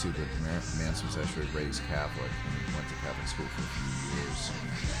don't know too, but Manson was actually raised Catholic and went to Catholic school for a few years.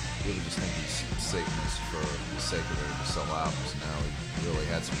 People just think he's a Satanist for the sake of it to sell albums. Now he really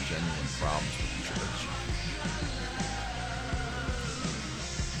had some genuine problems with the church.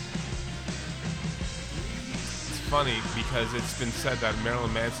 It's funny because it's been said that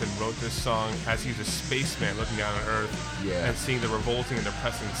Marilyn Manson wrote this song as he's a spaceman looking down on Earth and seeing the revolting and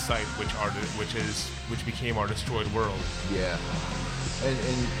depressing sight which became our destroyed world. Yeah,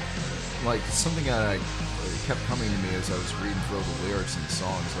 and like something that kept coming to me as I was reading through the lyrics and the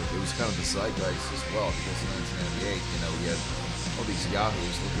songs, like it was kind of the zeitgeist as well, because in 1998, we had all these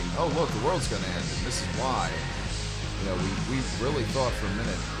yahoos looking, oh look, the world's gonna end, and this is why. We really thought for a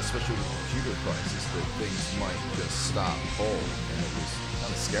minute, especially with the computer crisis, that things might just stop cold, and it was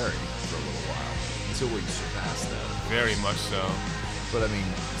kind of scary for a little while until we surpassed that. Very much so. But I mean,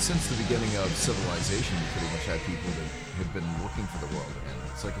 since the beginning of civilization, you pretty much had people that have been looking for the world again.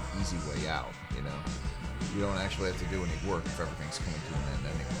 It's like an easy way out, You don't actually have to do any work if everything's coming to an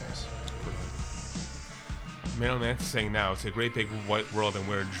end anyways, for Marilyn Manson saying now, it's a great big white world and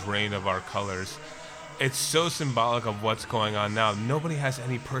we're drained of our colors. It's so symbolic of what's going on now. Nobody has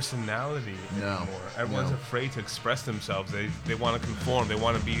any personality anymore. Everyone's afraid to express themselves. They want to conform. They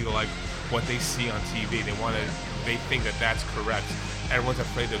want to be like what they see on TV. They think that that's correct. Everyone's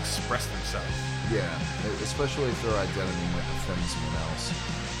afraid to express themselves. Yeah, especially if their identity might offend someone else.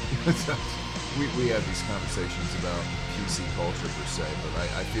 we have these conversations about PC culture per se, but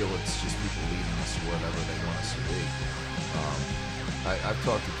I feel it's just people leading us to whatever they want us to be. I've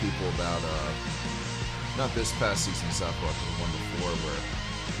talked to people about, not this past season of South Park, but the one before, where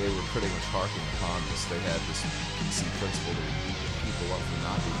they were pretty much harking upon this. They had this PC principle that would beat people up for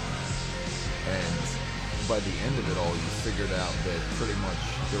not being there. And by the end of it all, you figured out that pretty much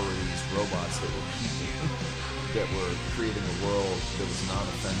there were these robots that were people that were creating a world that was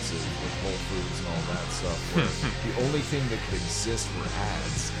non-offensive with Whole Foods and all that stuff, where the only thing that could exist were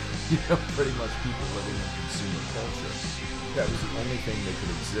ads. Pretty much people living in consumer culture. That was the only thing that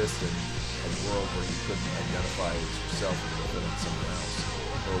could exist in a world where you couldn't identify as yourself and within someone else,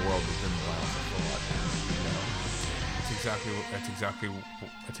 or a world that didn't allow for thought. That's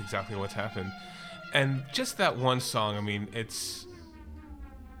exactly what's happened. And just that one song, I mean, it's...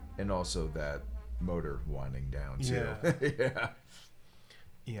 And also that motor winding down, too. Yeah.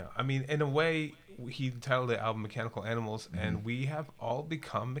 Yeah, I mean, in a way, he titled the album Mechanical Animals, and we have all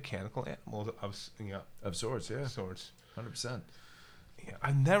become mechanical animals Of sorts, yeah. Sorts. 100%. Yeah,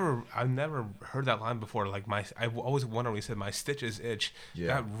 I've never heard that line before. Like I always wonder when he said, "My stitches itch." Yeah.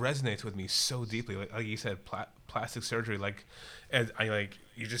 That resonates with me so deeply. Like you said, plastic surgery. Like, and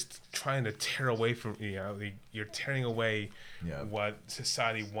you're just trying to tear away from you're tearing away what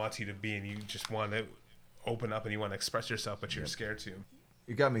society wants you to be, and you just want to open up and you want to express yourself, but you're scared to.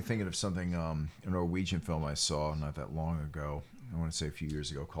 It got me thinking of something, a Norwegian film I saw not that long ago. I want to say a few years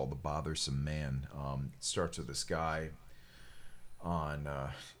ago, called The Bothersome Man. It starts with this guy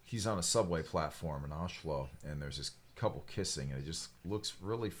he's on a subway platform in Oslo, and there's this couple kissing, and it just looks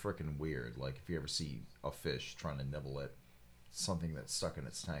really freaking weird. Like if you ever see a fish trying to nibble at something that's stuck in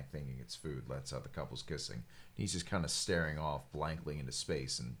its tank thinking it's food, that's how the couple's kissing. He's just kind of staring off blankly into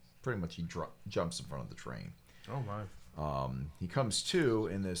space, and pretty much he jumps in front of the train. Oh my. He comes to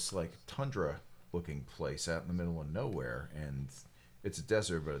in this like tundra looking place out in the middle of nowhere, and it's a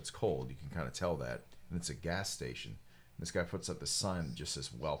desert, but it's cold. You can kind of tell that. And it's a gas station. And this guy puts up this sign that just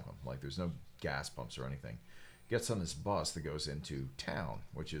says welcome. Like there's no gas pumps or anything. Gets on this bus that goes into town,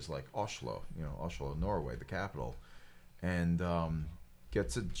 which is like Oslo, Oslo, Norway, the capital. And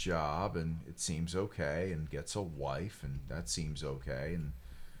gets a job, and it seems okay, and gets a wife, and that seems okay. And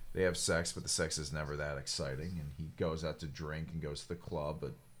they have sex, but the sex is never that exciting. And he goes out to drink and goes to the club,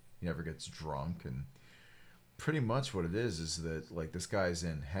 but he never gets drunk. And pretty much what it is that like this guy's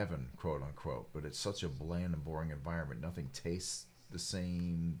in heaven, quote unquote, but it's such a bland and boring environment. Nothing tastes the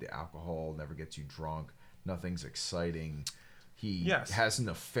same. The alcohol never gets you drunk. Nothing's exciting. He has an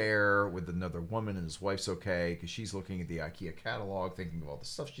affair with another woman, and his wife's okay because she's looking at the IKEA catalog, thinking of all the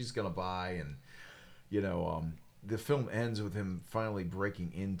stuff she's gonna buy. And the film ends with him finally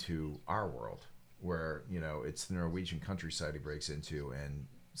breaking into our world, where it's the Norwegian countryside he breaks into, and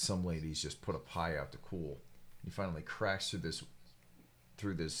some ladies just put a pie out to cool. He finally cracks through this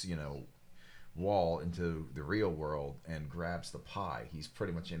wall into the real world and grabs the pie. He's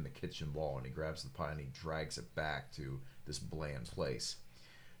pretty much in the kitchen wall, and he grabs the pie and he drags it back to this bland place.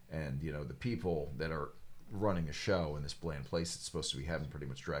 And the people that are running a show in this bland place it's supposed to be heaven pretty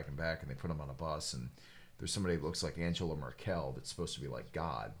much drag him back, and they put him on a bus, and there's somebody that looks like Angela Merkel that's supposed to be like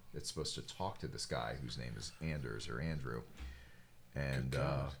God, that's supposed to talk to this guy whose name is Anders or Andrew. And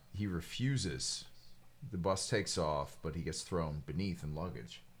he refuses. The bus takes off, but he gets thrown beneath in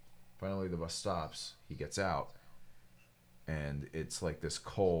luggage. Finally, the bus stops. He gets out, and it's like this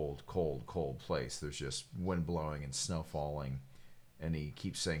cold, cold, cold place. There's just wind blowing and snow falling, and he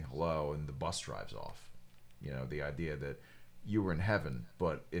keeps saying hello, and the bus drives off. The idea that you were in heaven,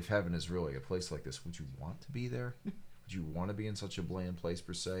 but if heaven is really a place like this, would you want to be there? Would you want to be in such a bland place,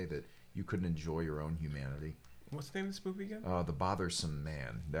 per se, that you couldn't enjoy your own humanity? What's the name of this movie again? The Bothersome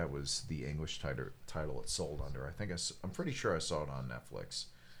Man. That was the English title it sold under. I'm pretty sure I saw it on Netflix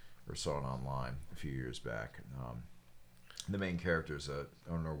or saw it online a few years back. The main character is a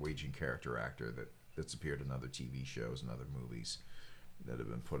Norwegian character actor that's appeared in other TV shows and other movies that have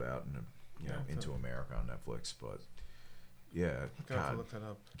been put out into America on Netflix. But yeah, God, look that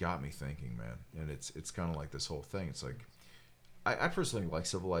up. Got me thinking, man. And it's kind of like this whole thing. It's like I personally like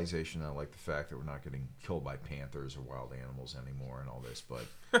civilization. I like the fact that we're not getting killed by panthers or wild animals anymore and all this. But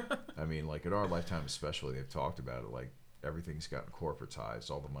I mean, like in our lifetime especially, they've talked about it. Like everything's gotten corporatized.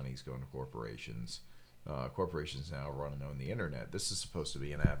 All the money's going to corporations. corporations now run on the internet. This is supposed to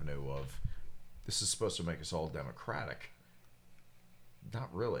be an avenue of. This is supposed to make us all democratic.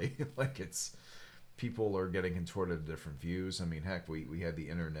 Not really. Like it's. People are getting contorted to different views. I mean, heck, we had the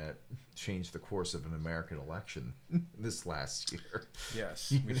internet change the course of an American election this last year.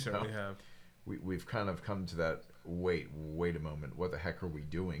 Yes, we certainly have. We've kind of come to that, wait a moment, what the heck are we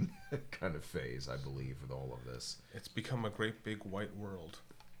doing kind of phase, I believe, with all of this. It's become a great big white world.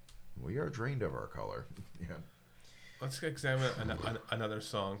 We are drained of our color. Yeah. Let's examine another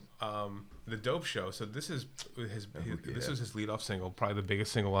song, "The Dope Show." So this is this was his lead-off single, probably the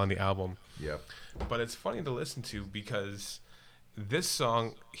biggest single on the album. Yep. But it's funny to listen to because this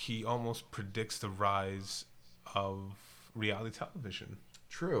song he almost predicts the rise of reality television.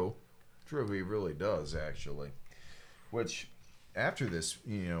 True, he really does actually. Which, after this,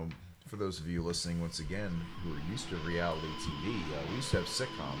 for those of you listening once again who are used to reality TV, we used to have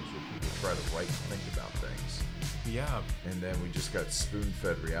sitcoms where people try to write and think about things. Yeah. And then we just got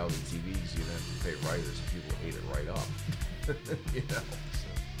spoon-fed reality TVs. You didn't have to pay writers, and people ate it right up.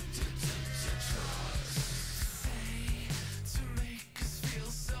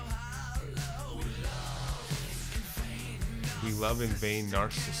 We love in vain,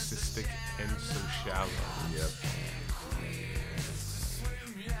 narcissistic, and so shallow. Yep.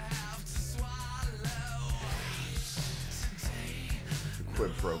 The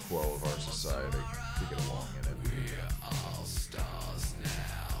quid pro quo of our society to get along in it.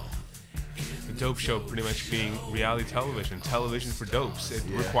 The Dope Show pretty much being reality television for dopes. It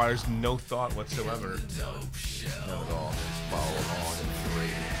requires no thought whatsoever. None at all. Just follow along and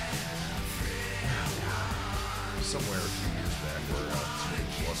great. Somewhere a few years back where somebody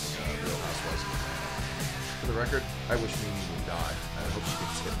was watching Real Housewives of Atlanta. For the record, I wish Mimi would die. I hope she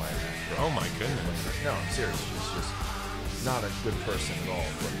gets hit by a match. Oh my goodness. No, I'm serious. She's just not a good person at all,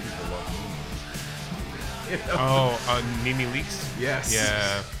 but people love Mimi. Nene Leakes? Yes.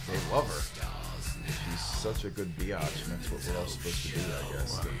 Yeah. They love her. She's such a good biatch, and that's what we're all supposed to do, I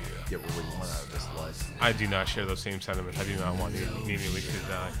guess. To get what we want out of this life. I do not share those same sentiments. I do not want Nene Leakes to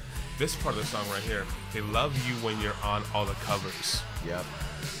die. This part of the song right here, they love you when you're on all the covers. Yep.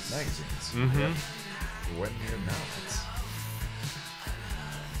 Magazines. Mm-hmm. Yep. When you're not.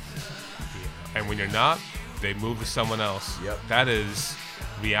 Yeah. And when you're not, they move to someone else. Yep. That is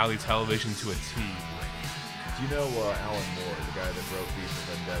reality television to a T. Do you know Alan Moore, the guy that wrote V for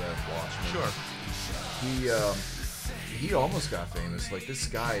Vendetta, Watchmen? Sure. He almost got famous. Like, this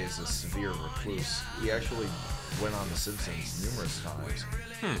guy is a severe recluse. He actually went on The Simpsons numerous times.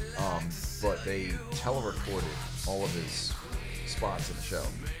 But they telerecorded all of his spots in the show.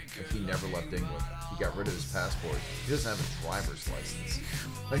 Like, he never left England. He got rid of his passport. He doesn't have a driver's license.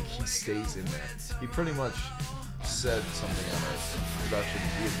 Like, he stays in there. He pretty much said something on a production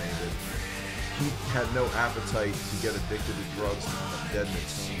he had made that he had no appetite to get addicted to drugs and end up dead in the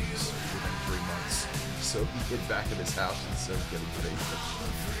Thames within 3 months. So he hid back at his house instead of getting treatment.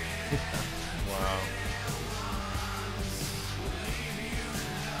 Wow.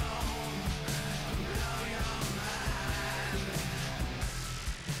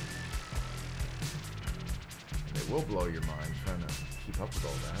 It will blow your mind trying to keep up with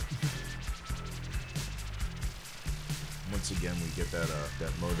all that. Once again, we get that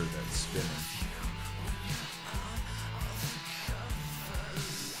motor that's spinning.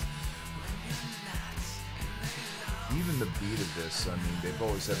 Even the beat of this, I mean, they've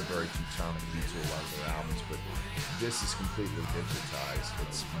always had a very Teutonic beat to a lot of their albums, but this is completely digitized.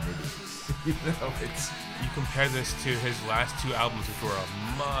 It's MIDI. It's... You compare this to his last two albums, which were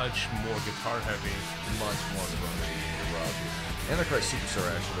much more guitar heavy. Much more grungy and rocky. Antichrist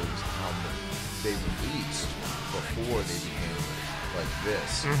Superstar actually was an album that they released before they became like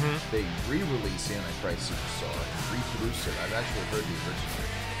this. Mm-hmm. They re-released Antichrist Superstar and reproduced it. I've actually heard the original.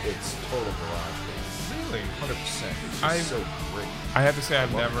 It's total garage band. Really? 100%. It's just so great. I have to say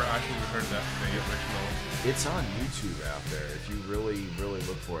I've never actually heard the original. It's on YouTube out there if you really, really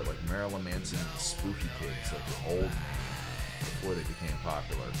look for it. Like Marilyn Manson and Spooky Kids, like the old before they became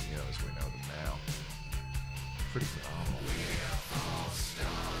popular, as we know them now. Pretty phenomenal.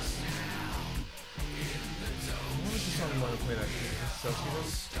 What was the song you want to play that?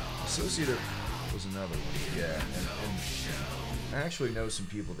 Associative? Associative was another one, yeah. And I actually know some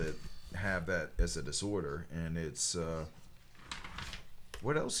people that have that as a disorder, and it's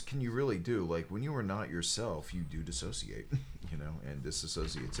what else can you really do? Like, when you are not yourself, you do dissociate, and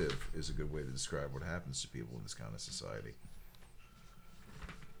disassociative is a good way to describe what happens to people in this kind of society.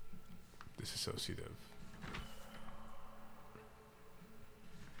 Disassociative.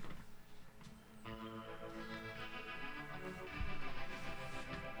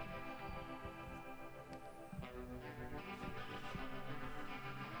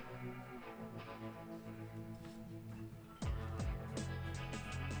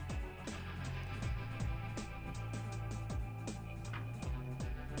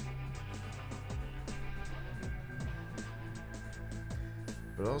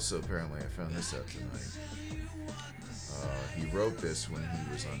 But also, apparently, I found this out tonight. He wrote this when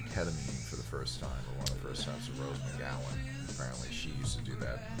he was on ketamine for the first time, or one of the first times with Rose McGowan. Apparently, she used to do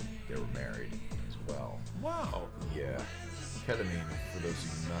that. They were married as well. Wow. Yeah. Ketamine, for those of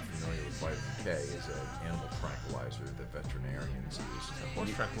you not familiar with vitamin K, is an animal tranquilizer that veterinarians use.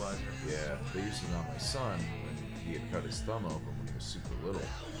 Horse tranquilizer. Yeah, they used it on my son when he had cut his thumb open when he was super little,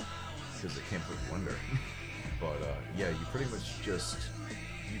 because they can't put you under. But yeah, you pretty much just,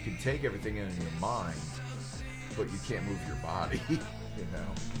 you can take everything in your mind, but you can't move your body, you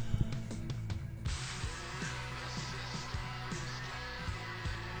know?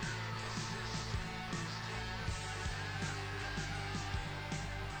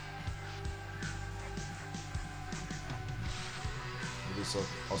 This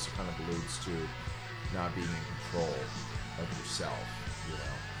also kind of alludes to not being in control of yourself, you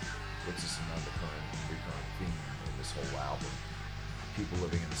know, which is an undercurrent, recurrent theme in this whole album. People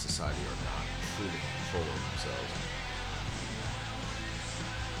living in a society are not truly in control of themselves.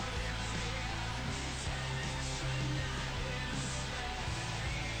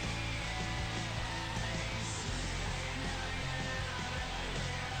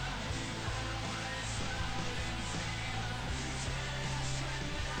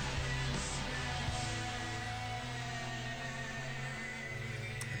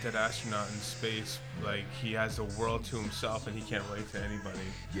 That astronaut in space, like, he has the world to himself and he can't relate to anybody.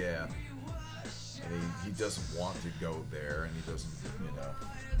 Yeah. And he doesn't want to go there, and he doesn't, you know,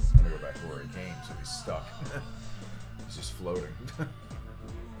 want to go back to where he came, so he's stuck. He's just floating.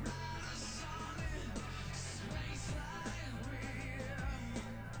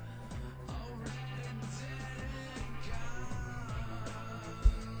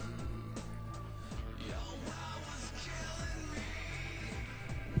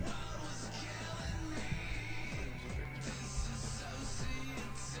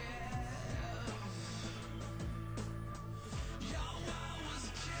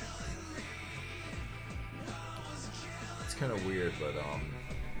 Kind of weird, but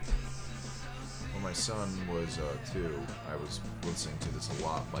when my son was 2, I was listening to this a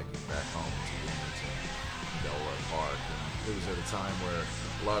lot, biking back home to Wilmington, Delaware Park, and it was at a time where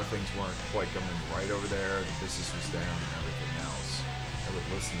a lot of things weren't quite coming right over there. The business was down and everything else. I would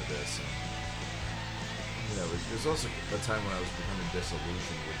listen to this, and you know, it was also a time when I was becoming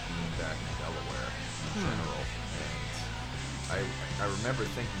disillusioned with being back in Delaware in general, and I remember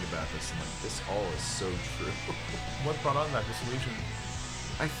thinking about this and like, this all is so true. What brought on that disillusion?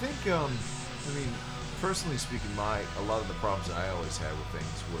 I think, I mean, personally speaking, a lot of the problems I always had with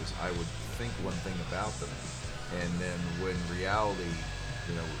things was I would think one thing about them, and then when reality,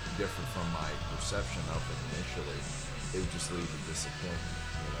 you know, differed from my perception of them initially, it would just lead to disappointment,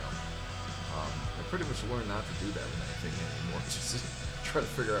 you know. I pretty much learned not to do that with anything anymore, just try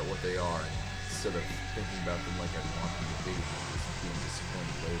to figure out what they are, instead of thinking about them like I want them to be, and just being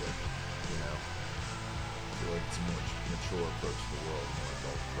disappointed later, you know. I feel like it's a more mature approach to the world, a more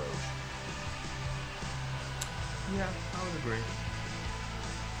adult approach. Yeah, I would agree.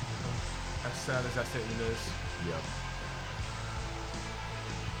 As sad as that statement is. Yep.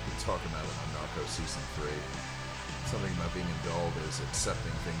 We're talking about it on Narco Season 3. Something about being adult is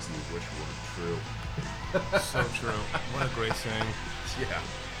accepting things that you wish weren't true. So true. What a great saying. Yeah.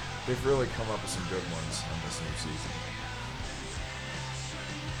 They've really come up with some good ones on this new season.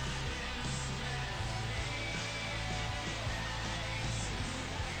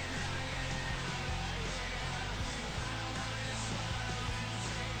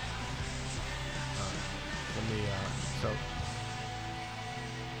 So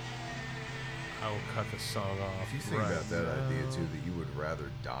I will cut the song off. If you think about that idea too, that you would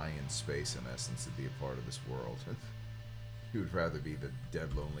rather die in space in essence to be a part of this world. You would rather be the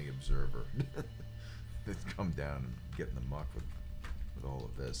dead lonely observer than come down and get in the muck with all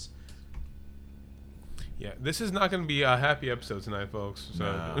of this. Yeah, this is not going to be a happy episode tonight, folks.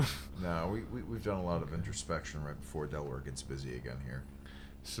 So. No, we've done a lot of introspection right before Delaware gets busy again here.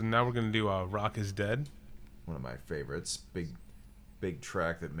 So now we're going to do Rock is Dead. One of my favorites. Big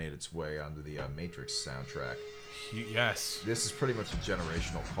track that made its way onto the Matrix soundtrack. Yes. This is pretty much a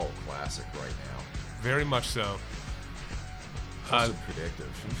generational cult classic right now. Very much so. Also predictive.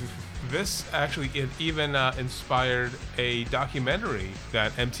 This actually, it even inspired a documentary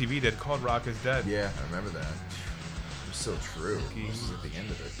that MTV did called Rock is Dead. Yeah, I remember that. It was so true. This is at the end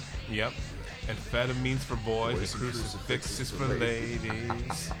of it. Yep. Amphetamines for boys and crucifixes for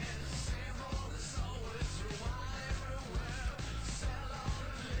ladies.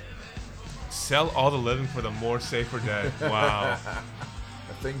 Sell all the living for the more safer dead. Wow.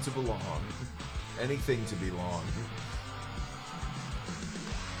 A thing to belong. Anything to belong.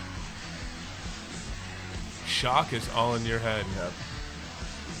 shock is all in your head. Yep.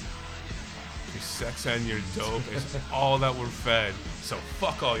 Your sex and your dope is all that we're fed. So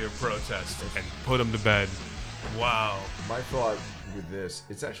fuck all your protests and put them to bed. Wow. My thought with this,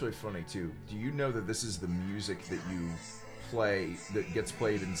 it's actually funny too. Do you know that this is the music that you play, that gets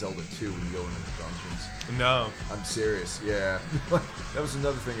played in Zelda 2 when you go into the dungeons? No. I'm serious, yeah. That was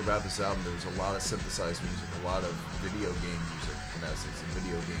another thing about this album. There was a lot of synthesized music, a lot of video game music, in essence, and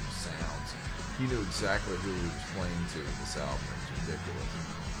video game sounds. He knew exactly who he was playing to with this album. It was ridiculous.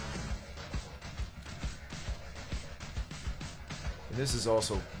 And this is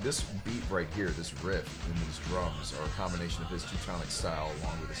also, this beat right here, this riff and these drums are a combination of his Teutonic style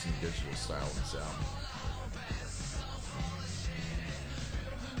along with his new digital style in this album.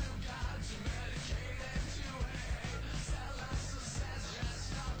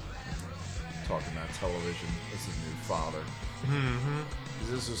 Talking about television as his new father. Mm-hmm.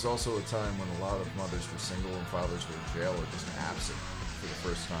 This was also a time when a lot of mothers were single and fathers were in jail or just absent for the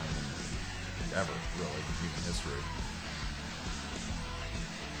first time in ever, really, in human history.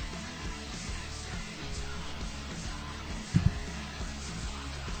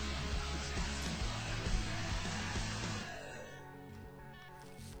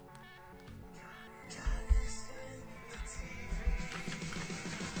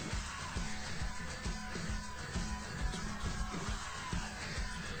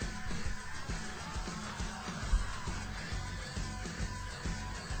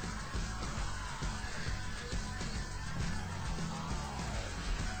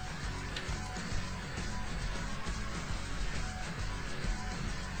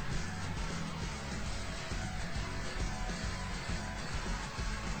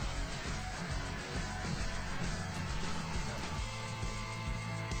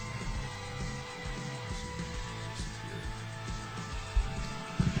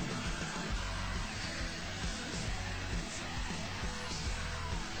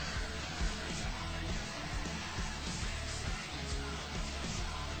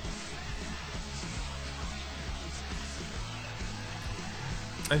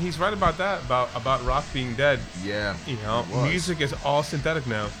 And he's right about that, about rock being dead. Yeah. You know, music is all synthetic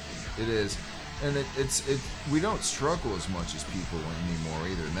now. It is. And it's we don't struggle as much as people anymore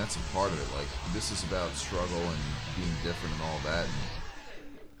either, and that's a part of it. Like, this is about struggle and being different and all that. And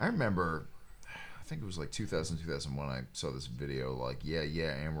I remember, I think it was like 2000, 2001, I saw this video, like, yeah,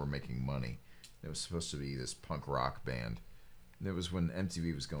 and we're making money. It was supposed to be this punk rock band. And it was when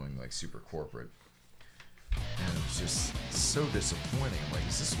MTV was going, like, super corporate. And it was just so disappointing. I'm like,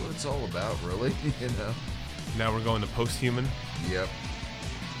 is this what it's all about, really? You know? Now we're going to post-human. Yep.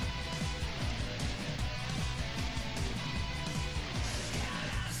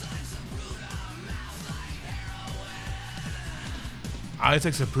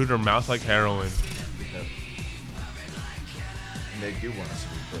 Isaac Zapruder mouth like heroin. Yep. And they do want us to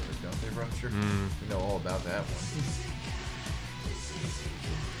be perfect, don't they, Roger? We know all about that one.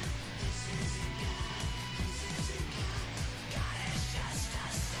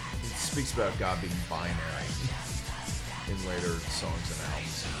 It speaks about God being binary in later songs and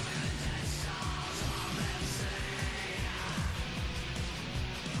albums.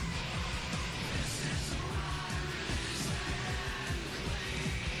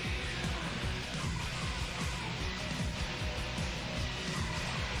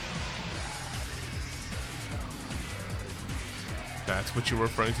 That's what you were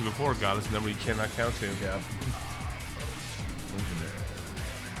referring to before. God is a number you cannot count to. Yeah.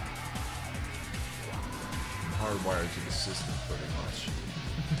 Hardwired to the system, pretty much.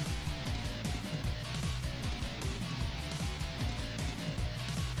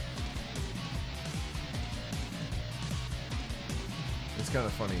 It's kind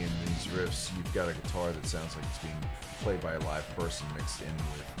of funny in these riffs, you've got a guitar that sounds like it's being played by a live person mixed in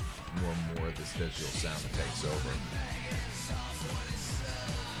with more and more of this digital sound that takes over.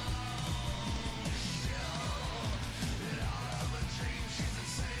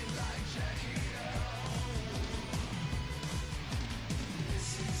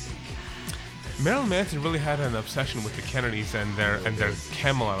 Marilyn Manson really had an obsession with the Kennedys and their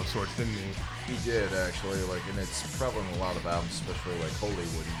Camelot of sorts, didn't he? He did, actually, like, and it's prevalent in a lot of albums, especially like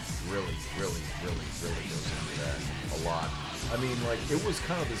Hollywood. He really goes into that a lot. I mean, like, it was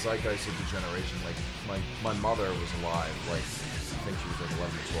kind of the zeitgeist of the generation. Like, my mother was alive, like, I think she was like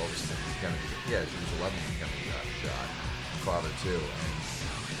 11 or 12 or something when Kennedy. Yeah, she was 11 when Kennedy got shot. Father too, and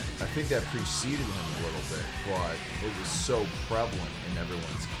I think that preceded him a little bit, but it was so prevalent in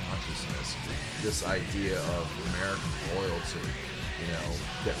everyone's consciousness, this idea of American royalty, you know,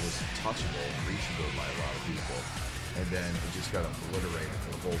 that was touchable, reachable by a lot of people, and then it just got obliterated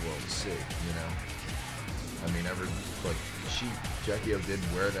for the whole world to see, you know? I mean, Jackie O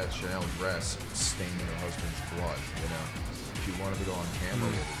didn't wear that Chanel dress staining her husband's blood, you know. She wanted to go on camera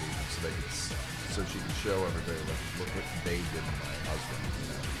with it even so she could show everybody, look what they did to my husband, you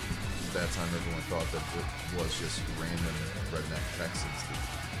know. At that time, everyone thought that it was just random redneck Texans that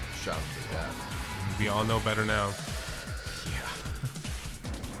shot him to death. We all know better now. Yeah.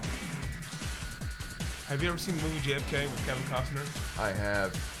 Have you ever seen the movie JFK with Kevin Costner? I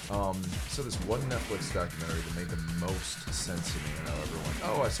have. So this one Netflix documentary that made the most sense to me, and everyone,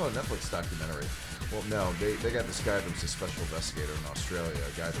 oh, I saw a Netflix documentary. Well, no, they got this guy that was a special investigator in Australia,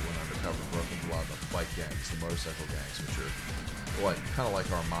 a guy that went undercover and broke into a lot of the bike gangs, the motorcycle gangs, which are kind of like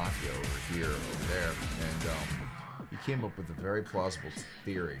our mafia over there. And he came up with a very plausible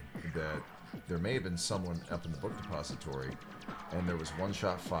theory that there may have been someone up in the book depository, and there was one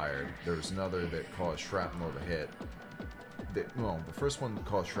shot fired. There was another that caused shrapnel to hit. The first one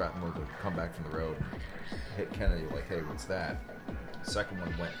caused shrapnel to come back from the road, hit Kennedy like, hey, what's that? The second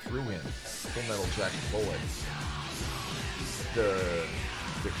one went through him, full metal jacket bullet.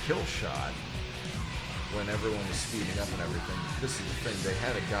 The kill shot, when everyone was speeding up and everything, this is the thing, they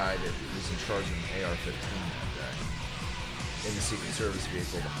had a guy that was in charge of an AR-15 that day, in the Secret Service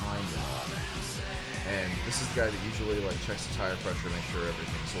vehicle behind him. And this is the guy that usually checks the tire pressure, make sure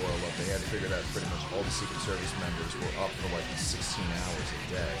everything's oiled up. They had figured out pretty much all the Secret Service members were up for 16 hours a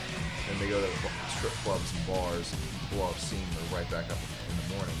day. And they go to strip clubs and bars and blow off steam. They're right back up in the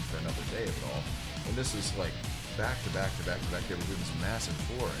morning for another day of it all. And this is back to back to back to back. They were doing this massive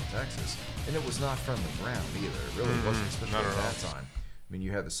tour in Texas. And it was not from the ground either. It really wasn't, especially at that time. I mean,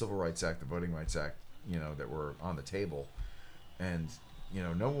 you had the Civil Rights Act, the Voting Rights Act, that were on the table. And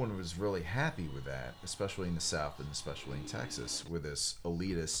no one was really happy with that, especially in the South and especially in Texas, with this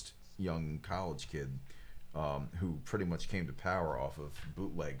elitist young college kid who pretty much came to power off of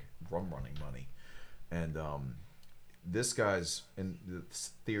bootleg rum running money. And this guy's, and the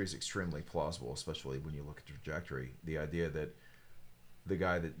theory is extremely plausible, especially when you look at the trajectory. The idea that the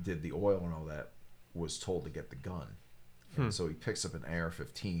guy that did the oil and all that was told to get the gun. And so he picks up an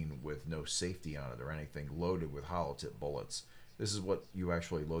AR-15 with no safety on it or anything, loaded with hollow tip bullets. This is what you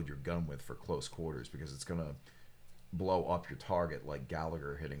actually load your gun with for close quarters, because it's going to blow up your target like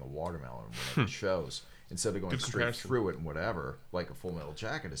Gallagher hitting a watermelon when it shows, instead of going straight through it and whatever, like a Full Metal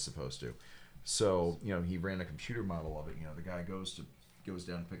Jacket is supposed to. So, he ran a computer model of it. The guy goes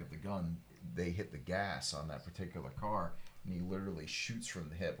down to pick up the gun. They hit the gas on that particular car, and he literally shoots from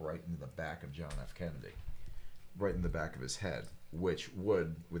the hip right into the back of John F. Kennedy, right in the back of his head, which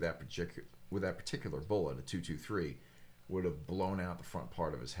would, with that particular bullet, a .223, would have blown out the front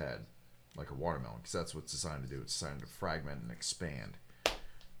part of his head like a watermelon, because that's what it's designed to do. It's designed to fragment and expand.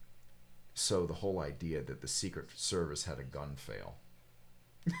 So the whole idea that the Secret Service had a gun fail,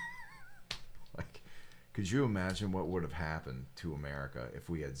 could you imagine what would have happened to America if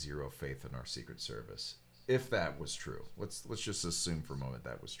we had zero faith in our Secret Service? If that was true, let's just assume for a moment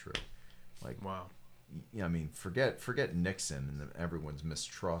that was true. Wow. I mean, forget Nixon and everyone's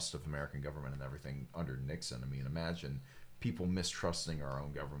mistrust of American government and everything under Nixon. I mean, imagine people mistrusting our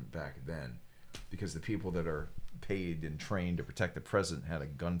own government back then, because the people that are paid and trained to protect the president had a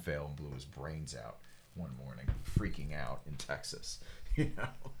gun fail and blew his brains out one morning, freaking out in Texas.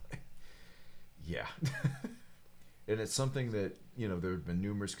 Yeah. And it's something that, there have been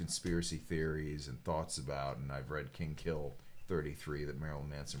numerous conspiracy theories and thoughts about, and I've read King Kill 33 that Marilyn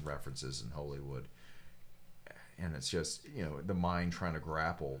Manson references in Hollywood. And it's just, the mind trying to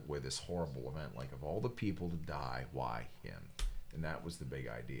grapple with this horrible event. Of all the people to die, why him? And that was the big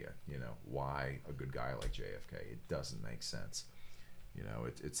idea. Why a good guy like JFK? It doesn't make sense.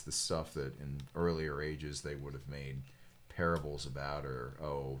 It's the stuff that in earlier ages they would have made parables about, or,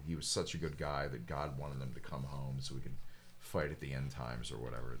 oh, he was such a good guy that God wanted him to come home so we could fight at the end times or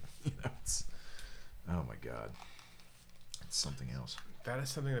whatever. It's, oh my God. It's something else. That is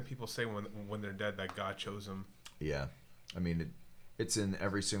something that people say when they're dead, that God chose them. Yeah. I mean, it's in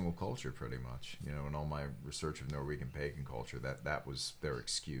every single culture pretty much. In all my research of Norwegian pagan culture, that was their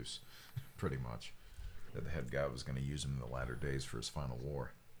excuse, pretty much. That the head god was going to use him in the latter days for his final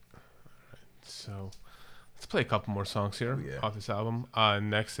war. All right. So let's play a couple more songs here off this album.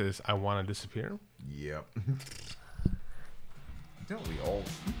 Next is I Wanna Disappear. Yep. Don't we all?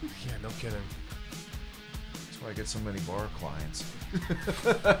 Yeah, no kidding. That's why I get so many bar clients.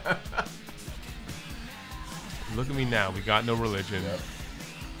 Look at me now. We got no religion. Yep.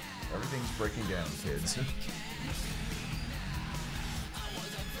 Everything's breaking down, kids.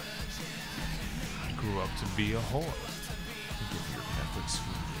 I grew up to be a whore. Give your Catholic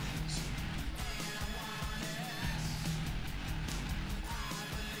school days.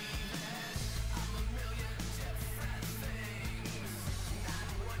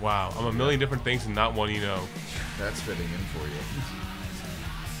 Wow, I'm a million different things and not one you know. That's fitting in for you.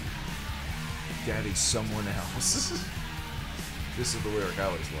 Daddy's someone else. This is the lyric I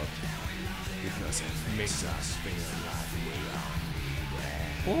always loved. Because it makes us feel like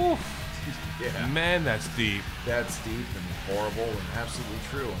we are. Ooh. Yeah. Man, that's deep. That's deep and horrible and absolutely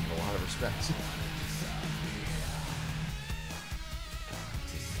true in a lot of respects.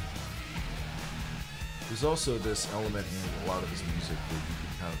 There's also this element in a lot of his music that you can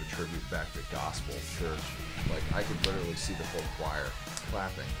kind of attribute back to gospel church. Like, I could literally see the whole choir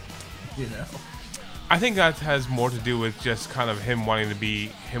clapping, you know? I think that has more to do with just kind of him wanting to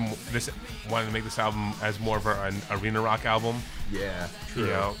make this album as more of an arena rock album. Yeah, true. You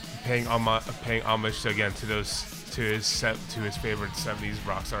know, paying homage to his favorite '70s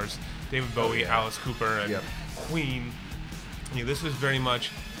rock stars, David Bowie, Alice Cooper, and Queen. You know, this was very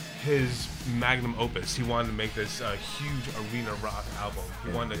much his magnum opus. He wanted to make this huge arena rock album.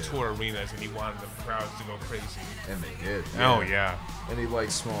 He wanted to tour arenas, and he wanted the crowds to go crazy. And they did. Yeah. Oh yeah. And he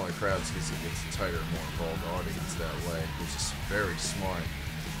likes smaller crowds because it gets a tighter, more involved audience that way, which is very smart.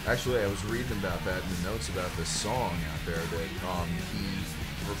 Actually, I was reading about that in the notes about this song out there that he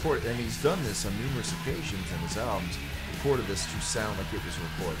recorded, and he's done this on numerous occasions in his albums, recorded this to sound like it was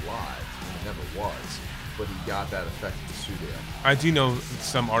recorded live, and it never was. But he got that effect in the studio. I do know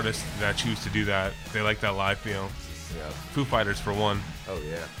some artists that choose to do that. They like that live feel. Yeah. Foo Fighters for one. Oh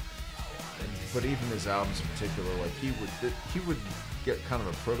yeah. But even his albums in particular, like he would get kind of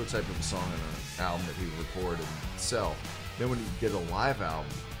a prototype of a song on an album that he would record and sell. Then when he did a live album,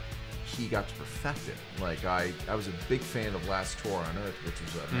 he got to perfect it. Like I was a big fan of Last Tour on Earth, which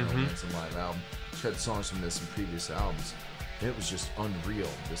was a Marilyn Manson live album, which had songs from this and previous albums. And it was just unreal.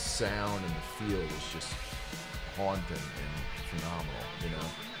 The sound and the feel was just haunting and phenomenal, you know.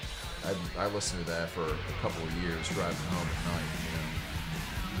 I listened to that for a couple of years driving home at night, you know.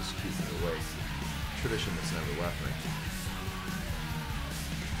 Just keep me awake. Tradition that's never left me.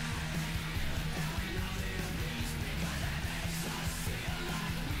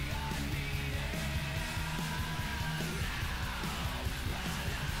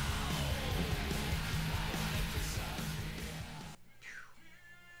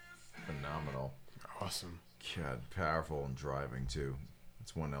 Phenomenal. Awesome. God, powerful and driving too.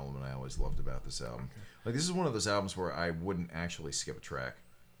 That's one element I always loved about this album. Like, this is one of those albums where I wouldn't actually skip a track.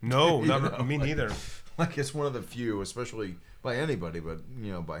 No, not me neither. Like, it's one of the few, especially by anybody, but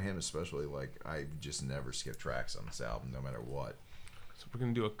you know, by him especially. Like, I just never skip tracks on this album, no matter what. So we're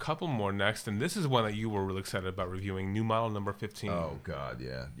gonna do a couple more next, and this is one that you were really excited about reviewing. New Model number 15. Oh God,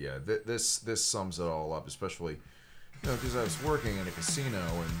 yeah. This sums it all up, especially. You know, because I was working in a casino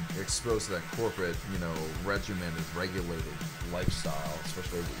and exposed to that corporate, you know, regimented, regulated lifestyle,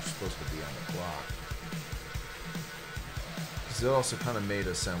 especially when you're supposed to be on the clock. Because it also kind of made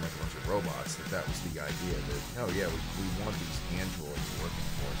us sound like a bunch of robots. That was the idea that, oh yeah, we want these androids working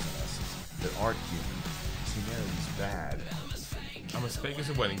for us that aren't human. Humanity's bad. A mistake is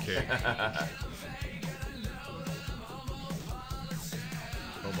a wedding cake.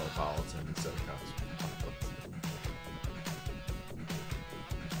 Homopolitan instead of cosmopolitan.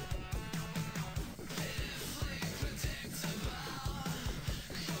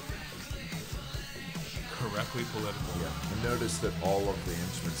 Correctly political. Yeah, and notice that all of the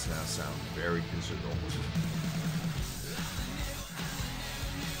instruments now sound very digital.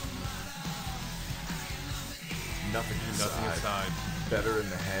 Nothing inside. Better in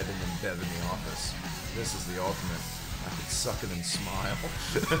the head and then dead in the office. This is the ultimate. I could suck it and smile.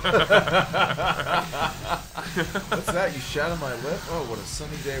 What's that? You shat on my lip? Oh, what a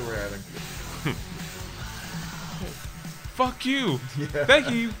sunny day we're having. Fuck you. Yeah. Thank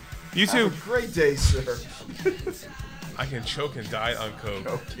you. You too. Have a great day, sir. I can choke and die on coke.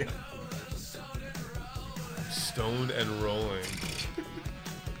 Oh, yeah. Stoned and rolling.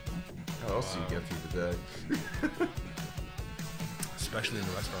 How else do you get through the day? Especially in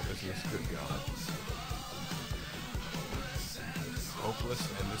the restaurant business. Good God. Hopeless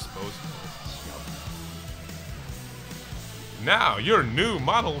and disposable. Now, your new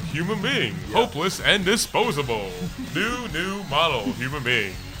model human being. Yep. Hopeless and disposable. New model human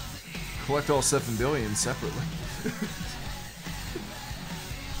being. Collect all 7 billion separately.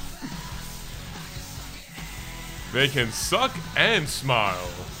 They can suck and smile.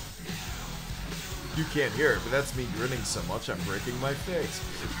 You can't hear it, but that's me grinning so much I'm breaking my face.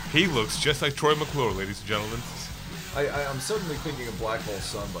 He looks just like Troy McClure, ladies and gentlemen. I'm suddenly thinking of Black Hole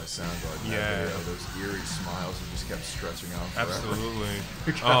Sun by Soundgarden. Yeah. Those eerie smiles that just kept stretching out forever. Absolutely.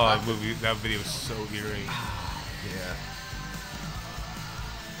 Oh, that video was so eerie. Yeah.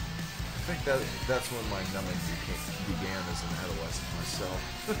 I think that's when my numbing began as an adolescent myself.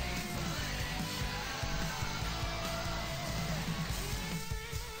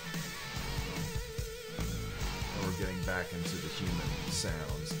 And we're getting back into the human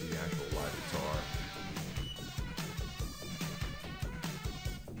sounds, the actual live guitar.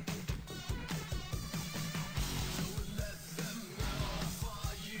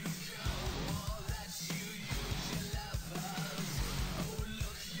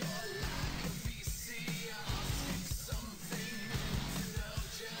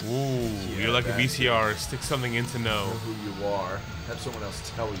 Ooh, you're like a VCR. Stick something in to know. Know who you are. Have someone else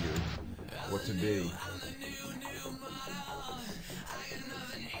tell you what to be.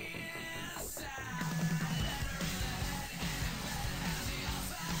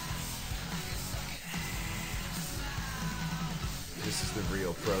 This is the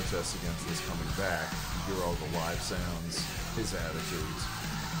real protest against this coming back. You hear all the live sounds, his attitudes.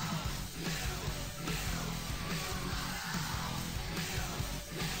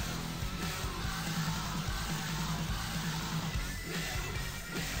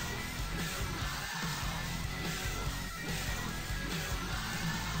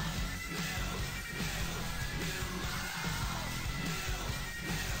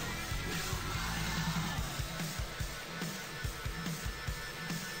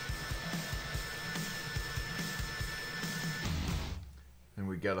 And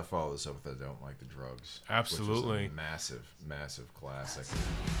we gotta follow this up with I Don't Like the Drugs. Absolutely. Which is a massive, massive classic.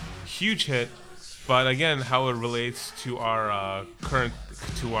 Huge hit, but again, how it relates to our current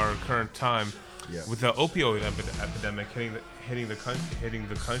time, with the opioid epidemic hitting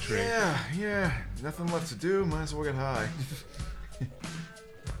the country. Yeah. Nothing left to do. Might as well get high.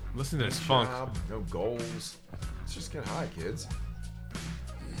 Listen to No this funk. job, no goals. Let's just get high, kids.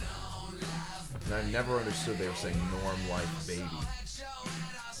 And I never understood they were saying norm life baby.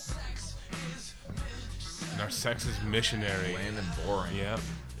 And our sex is missionary. Bland and boring. Yep.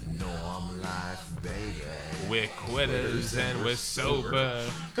 Norm life baby. We're quitters and we're sober.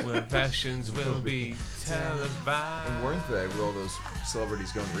 When passions will be televised. And weren't they with all those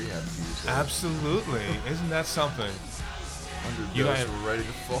celebrities going to rehab a few years ago? Absolutely. Isn't that something? You Underdosed, guys were ready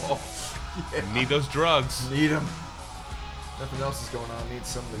to fall. Yeah. need those drugs. Need them. Nothing else is going on. Need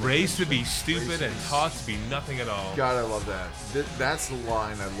something. Raised to be stupid and taught to be nothing at all. God, I love that. That's the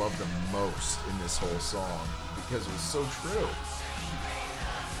line I love the most in this whole song because it was so true.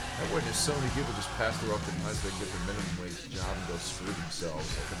 That way, there's so many people just pass through up the night so they can get their minimum wage job and go screw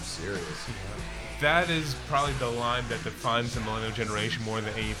themselves. Like, I'm serious. That is probably the line that defines the millennial generation more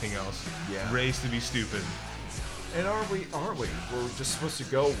than anything else. Yeah. Raised to be stupid. And aren't we? We're just supposed to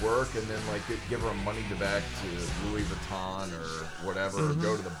go work and then like give our money back to Louis Vuitton or whatever, or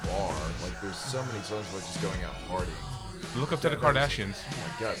go to the bar. Like there's so many songs about just going out partying. Look up to the Kardashians. Oh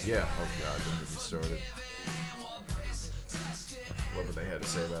my God, yeah. Oh God, don't get me started. Love what they had to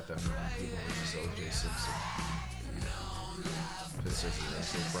say about that movie, People vs. O.J. Simpson. This is the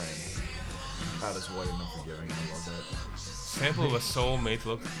rest of the frame. God is white and unforgiving. I love that. Sample of a soul made to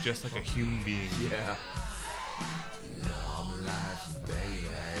look just like a human being. Yeah. I'm life, baby.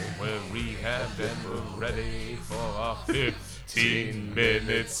 We're rehabbed and we're ready for our 15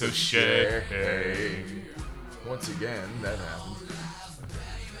 minutes of shame. Once again, that happened.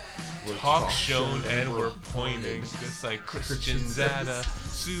 We're Talk shown and we're pointing, just like Christians at a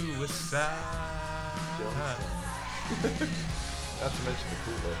suicide. Not to mention the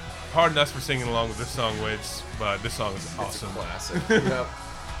Kool-Aid. Pardon us for singing along with this song, but this song is It's awesome. a classic. Yep.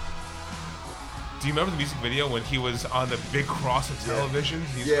 Do you remember the music video when he was on the big cross of television?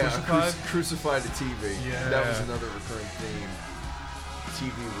 He was crucified? Crucified to TV. Yeah. That was another recurring theme.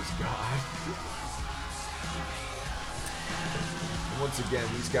 TV was God. And once again,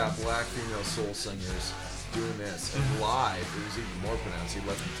 he's got black female soul singers doing this. And live, it was even more pronounced. He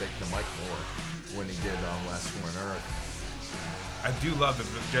let them take the mic more when he did Last War on Earth. I do love the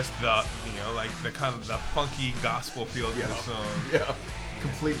kind of the funky gospel feel to the song. Yeah.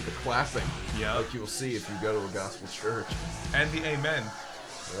 Complete the clapping. Yeah. Like you'll see if you go to a gospel church. And the amen.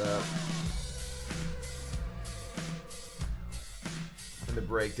 And the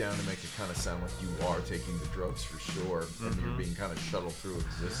breakdown to make it kind of sound like you are taking the drugs for sure, and you're being kind of shuttled through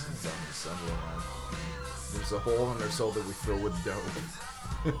existence on the assembly line. There's a hole in our soul that we fill with dope.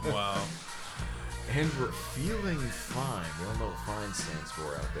 Wow. And we're feeling fine. We all know what fine stands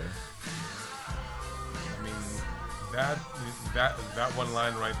for out there. I mean, that one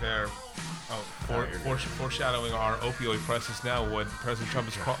line right there, foreshadowing our opioid crisis now, what President Trump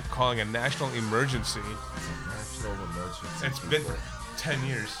is calling a national emergency. It's a national emergency. It's been 10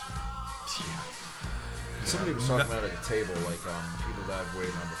 years. Yeah. somebody was talking about at the table, like people that I've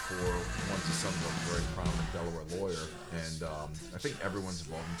waited on before. One's the son of a very prominent Delaware lawyer, and I think everyone's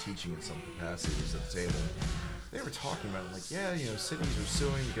involved in teaching in some capacity was at the table. They were talking about it, like, yeah, you know, cities are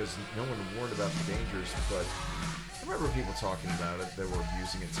suing because no one warned about the dangers, but I remember people talking about it that were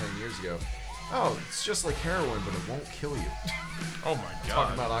abusing it 10 years ago. Oh, it's just like heroin, but it won't kill you. Oh my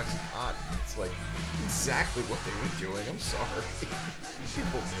God. Talking about Oxycontin. It's like exactly what they were doing. I'm sorry.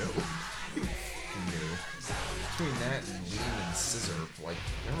 People knew. People knew. Between that and lean and scissor, like,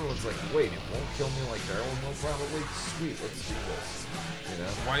 everyone's like, wait, it won't kill me like heroin will probably? Sweet, let's do this. You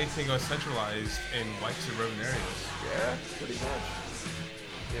know? Why do you think it was centralized in white suburban areas? Yeah, pretty much.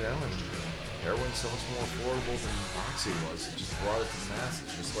 You know, and heroin's so much more affordable than Oxy was. It just brought it to the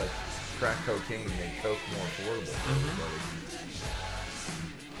masses, just like crack cocaine made coke more affordable for everybody.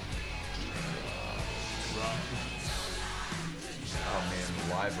 Oh man,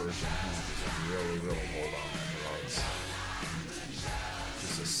 the live version, he just really hold on to drugs.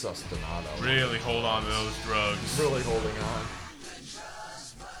 Just a sustenato. Really hold on to those drugs. Really holding on.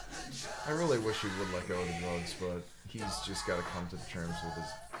 I really wish he would let go of the drugs, but he's just got to come to terms with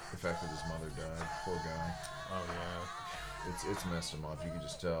the fact that his mother died. Poor guy. Oh yeah. It's messed him up. You can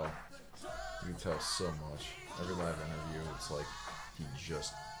just tell. You can tell so much. Every live interview, it's like he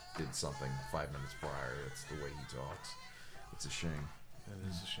just did something 5 minutes prior. It's the way he talks. It's a shame. That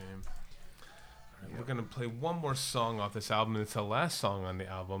is a shame. All right, we're gonna play one more song off this album. It's the last song on the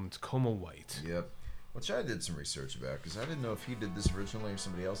album. It's Coma White. Yep. Which I did some research about because I didn't know if he did this originally or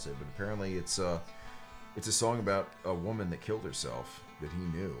somebody else did, but apparently it's a song about a woman that killed herself that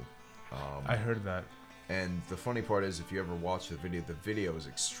he knew. I heard that. And the funny part is, if you ever watch the video is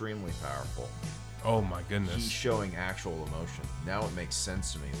extremely powerful. Oh my goodness. He's showing actual emotion. Now it makes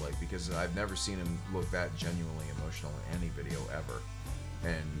sense to me, like, because I've never seen him look that genuinely emotional in any video ever.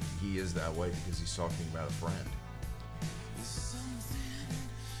 And he is that way because he's talking about a friend.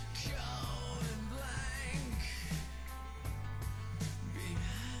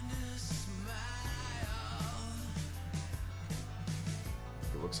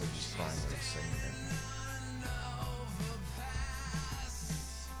 It looks like he's trying to sing it.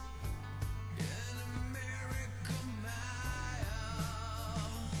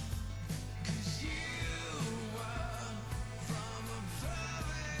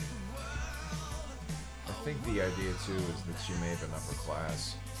 I think the idea too is that she may have been upper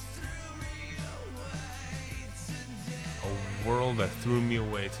class. A world that threw me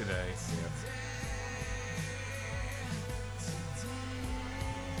away today. Yeah.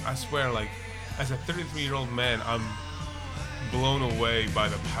 I swear, like, as a 33-year-old man, I'm blown away by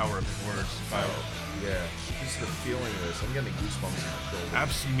the power of his words. Yeah, just the feeling of this. I'm getting goosebumps in my shoulder.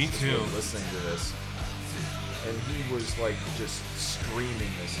 Absolutely, me too. Listening to this, and he was like just screaming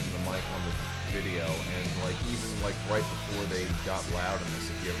this in the mic on the video, and like even like right before they got loud in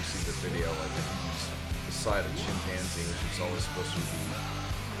this, if you ever see the video, like he's beside a chimpanzee, which is always supposed to be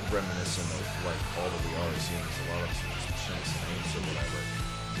reminiscent of like all that we already seen. There's a lot of just chimps and apes or whatever,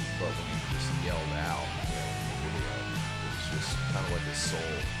 but when he just yelled out, you know, in the video, it was just kind of like his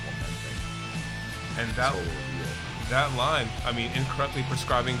soul lamenting. And that line, I mean, incorrectly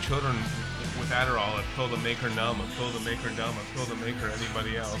prescribing children with Adderall, a pill to make her numb, a pill to make her dumb, a pill to make her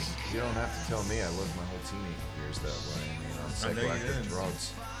anybody else. You don't have to tell me. I lived my whole teenage years that way. I mean, on psychoactive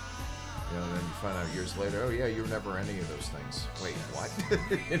drugs. You know, and then you find out years later, oh yeah, you were never any of those things. Wait, what?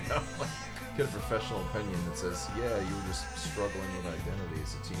 You know, like, get a professional opinion that says, yeah, you were just struggling with identity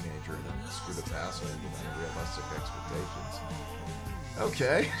as a teenager and then screwed a password with unrealistic expectations.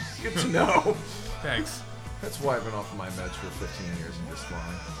 Okay, good to know. Thanks. That's why I've been off of my meds for 15 years and just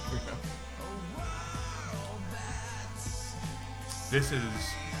fine. This is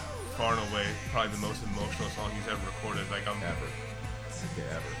far and away probably the most emotional song he's ever recorded. Like, Ever. Okay,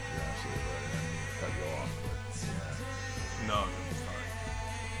 ever. You're absolutely right. I didn't mean to cut you off, but yeah. No, it's fine.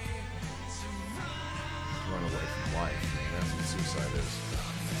 Run away from life. I mean, that's what suicide is.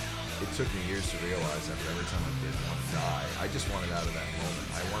 It took me years to realize that, but every time I did want to die, I just wanted out of that moment.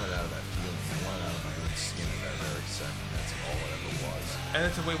 I wanted out of that feeling. I wanted out of my own skin at that very second. That's all it ever was. And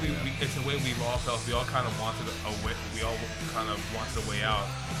it's a way it's a way we've all felt. We all kind of wanted a way. We all kind of wanted a way out.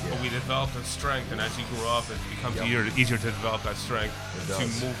 Yeah. But we developed a strength, and as you grow up, it becomes easier to develop that strength to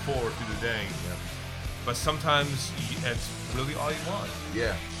move forward through the day. Yep. But sometimes it's really all you want.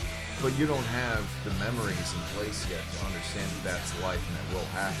 Yeah. But you don't have the memories in place yet to understand that that's life and that will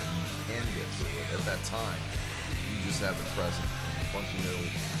happen. You can get through it at that time. You just have the present and a bunch of new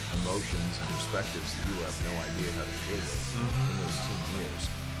emotions and perspectives that you have no idea how to deal with in those teen years.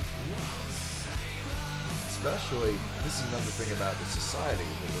 Especially, this is another thing about the society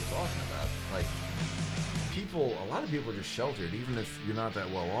that we're talking about. Like, a lot of people are just sheltered, even if you're not that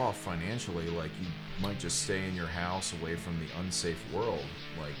well off financially. Like, you might just stay in your house away from the unsafe world,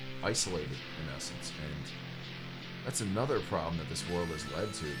 like isolated in essence. And that's another problem that this world has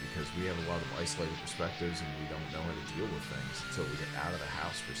led to, because we have a lot of isolated perspectives and we don't know how to deal with things until we get out of the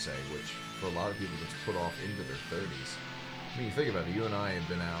house, per se, which for a lot of people gets put off into their 30s. I mean, you think about it, you and I have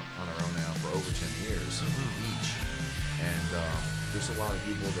been out on our own now for over 10 years each. And there's a lot of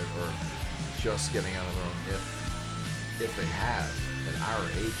people that are just getting out of their own if they have at our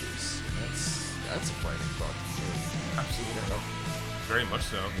ages. That's a frightening thought to me. Absolutely. Very much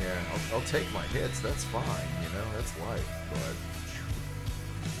so. Yeah, I'll take my hits. That's fine. That's life. But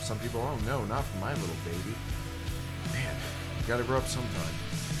for some people, oh no, not for my little baby. Man, you gotta grow up sometime.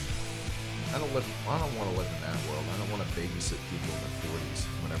 I don't want to live in that world. I don't want to babysit people in their 40s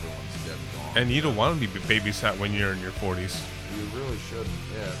when everyone's dead and gone. And you don't want to be babysat when you're in your 40s. You really shouldn't.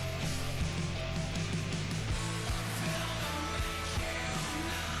 Yeah.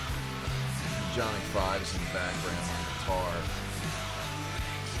 Johnny Five's in the background on the guitar,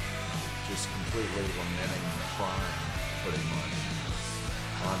 just completely lamenting and crying, pretty much.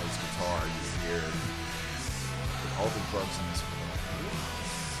 On his guitar, you hear all the drugs in this world.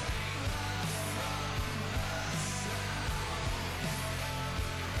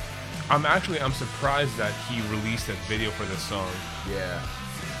 I'm surprised that he released that video for this song. Yeah.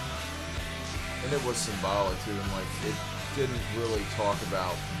 And it was symbolic too, and like it didn't really talk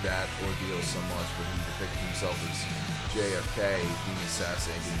about that ordeal so much, but he depicted himself as JFK being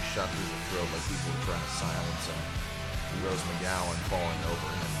assassinated, being shot through the throat like people were trying to silence him. And Rose McGowan falling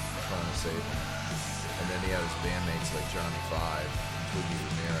over him, trying to save him. And then he had his bandmates like Johnny Five, Twiggy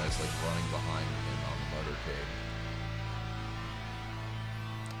Ramirez, like running behind him on the motorcade.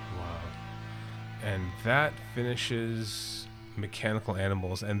 And that finishes Mechanical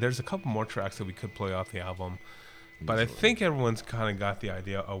Animals. And there's a couple more tracks that we could play off the album. But I think everyone's kind of got the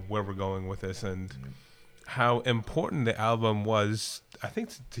idea of where we're going with this and how important the album was, I think,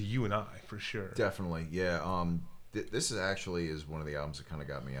 to you and I, for sure. Definitely, yeah. This is one of the albums that kind of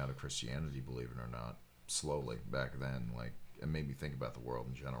got me out of Christianity, believe it or not, slowly back then. Like, it made me think about the world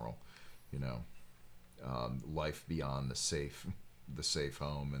in general. Life beyond the safe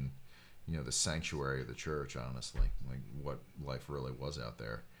home, and the sanctuary of the church, honestly, like what life really was out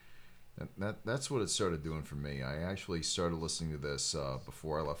there. That's what it started doing for me. I actually started listening to this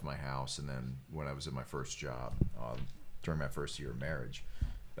before I left my house, and then when I was at my first job, during my first year of marriage,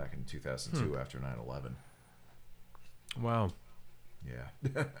 back in 2002 after 9/11. Wow.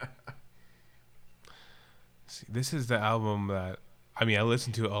 Yeah. See, this is the album that, I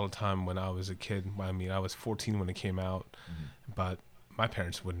listened to it all the time when I was a kid. I was 14 when it came out, but my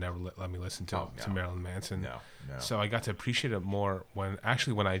parents would never let me listen to Marilyn Manson. No. So I got to appreciate it more when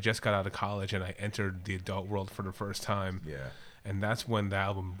I just got out of college and I entered the adult world for the first time. Yeah. And that's when the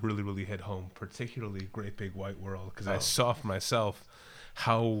album really, really hit home, particularly Great Big White World, because I saw for myself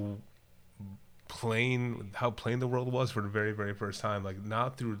how plain the world was for the very, very first time. Like,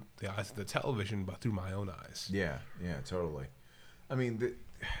 not through the eyes of the television, but through my own eyes. Yeah, totally. And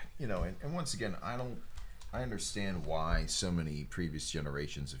once again, I understand why so many previous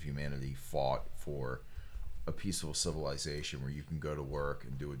generations of humanity fought for a peaceful civilization where you can go to work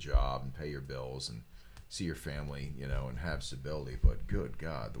and do a job and pay your bills and see your family, and have stability. But good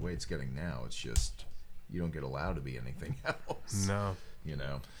God, the way it's getting now, it's just, you don't get allowed to be anything else. No.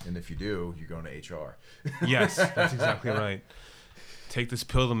 And if you do, you're going to HR. Yes, that's exactly right. Take this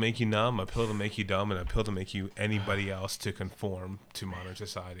pill to make you numb, a pill to make you dumb, and a pill to make you anybody else to conform to modern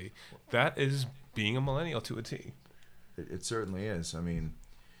society. That is being a millennial to a T. It certainly is.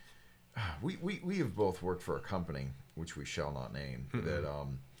 We have both worked for a company, which we shall not name, that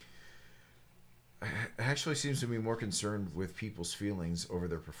actually seems to be more concerned with people's feelings over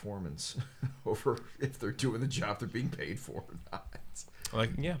their performance, over if they're doing the job they're being paid for or not.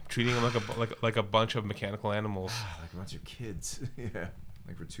 Treating them like a bunch of mechanical animals. Like a bunch of kids. Yeah.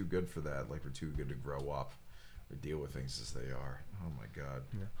 Like we're too good for that. Like we're too good to grow up or deal with things as they are. Oh my God.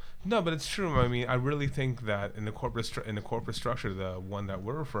 Yeah. No, but it's true. I really think that in the corporate structure, the one that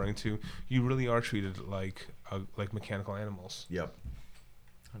we're referring to, you really are treated like mechanical animals. Yep.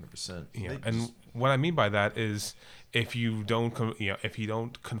 100%. Yeah. And what I mean by that is, if you don't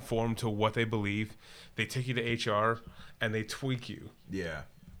conform to what they believe, they take you to HR and they tweak you. Yeah.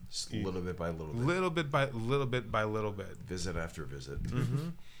 Just little bit by little bit. Little bit by little bit. Visit after visit. Mm-hmm.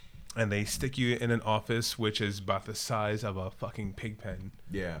 And they stick you in an office which is about the size of a fucking pig pen.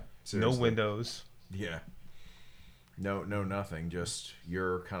 Yeah. Seriously. No windows. Yeah. No, nothing. Just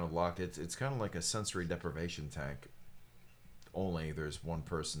you're kind of locked. It's kind of like a sensory deprivation tank. only there's one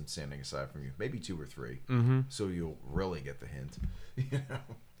person standing aside from you, maybe 2 or 3, so you'll really get the hint. You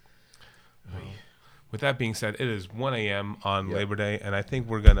know. With that being said, it is 1 a.m. on Labor Day, and I think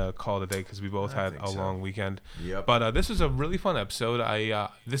we're gonna call it a day because we both had a long weekend. Yep. But this was a really fun episode.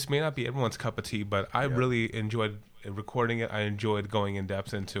 This may not be everyone's cup of tea, but I really enjoyed recording it. I enjoyed going in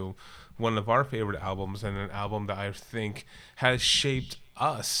depth into one of our favorite albums, and an album that I think has shaped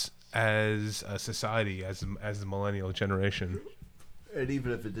us as a society, as the millennial generation. And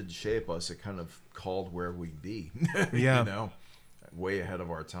even if it didn't shape us, it kind of called where we'd be. Yeah. You know, way ahead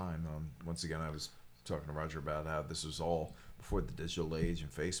of our time. Once again, I was talking to Roger about how this was all before the digital age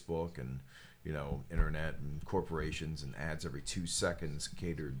and Facebook and, you know, internet and corporations and ads every 2 seconds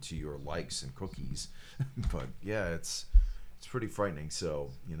catered to your likes and cookies. But yeah, it's pretty frightening.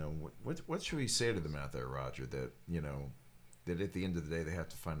 So, you know, what should we say to them out there, Roger, that, you know, that at the end of the day they have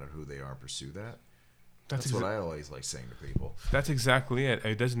to find out who they are and pursue that? That's what I always like saying to people. That's exactly it.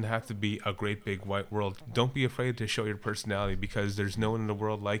 It doesn't have to be a great big white world. Don't be afraid to show your personality, because there's no one in the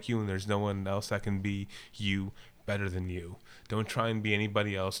world like you, and there's no one else that can be you better than you. Don't try and be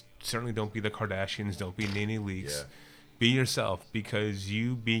anybody else. Certainly don't be the Kardashians. Don't be Nene Leakes. Yeah. Be yourself, because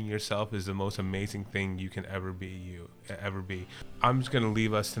you being yourself is the most amazing thing you can ever be. I'm just going to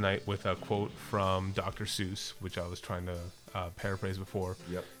leave us tonight with a quote from Dr. Seuss, which I was trying to paraphrase before.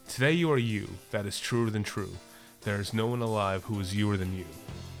 Yep. Today you are you. That is truer than true. There is no one alive who is youer than you.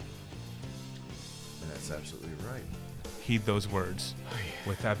 And that's absolutely right. Heed those words.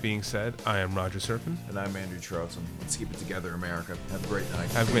 With that being said, I am Roger Serpin. And I'm Andrew Troughton. Let's keep it together, America. Have a great night.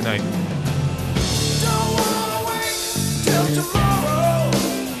 Have a great night. Don't wanna wait till tomorrow.